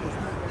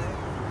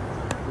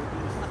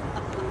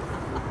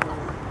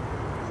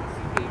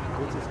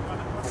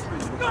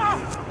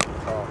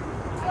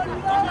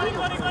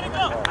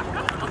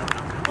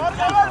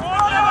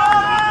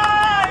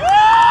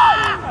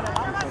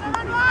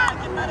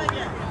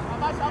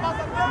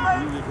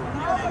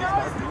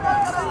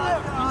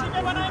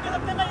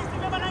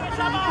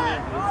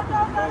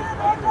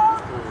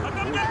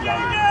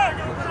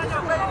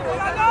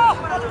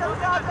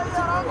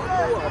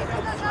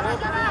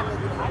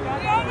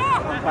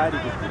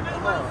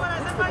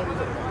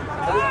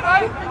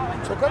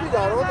छक्का भी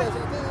जा रहा हूँ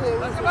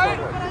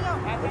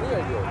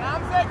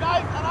आराम से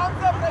गाइस आराम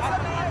से प्रेशर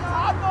नहीं है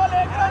 7 बॉल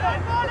एक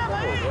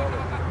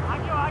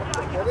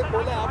मैंने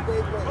बोला आपको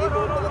एक ओवर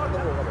पहले खत्म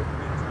होगा भाई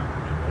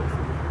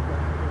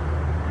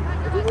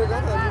मैं कहा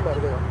था मार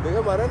देगा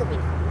देखा मारा ना भाई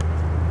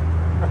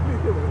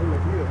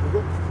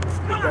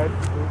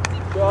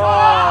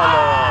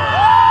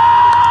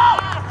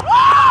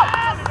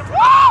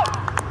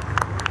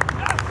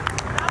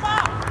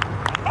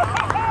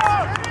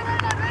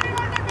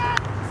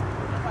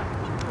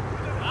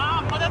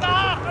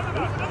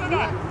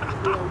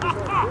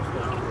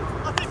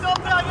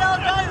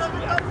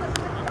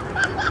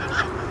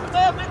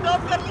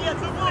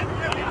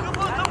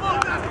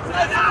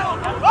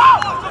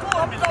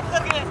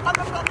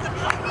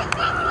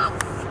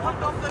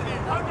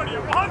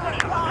बहुत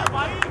बढ़िया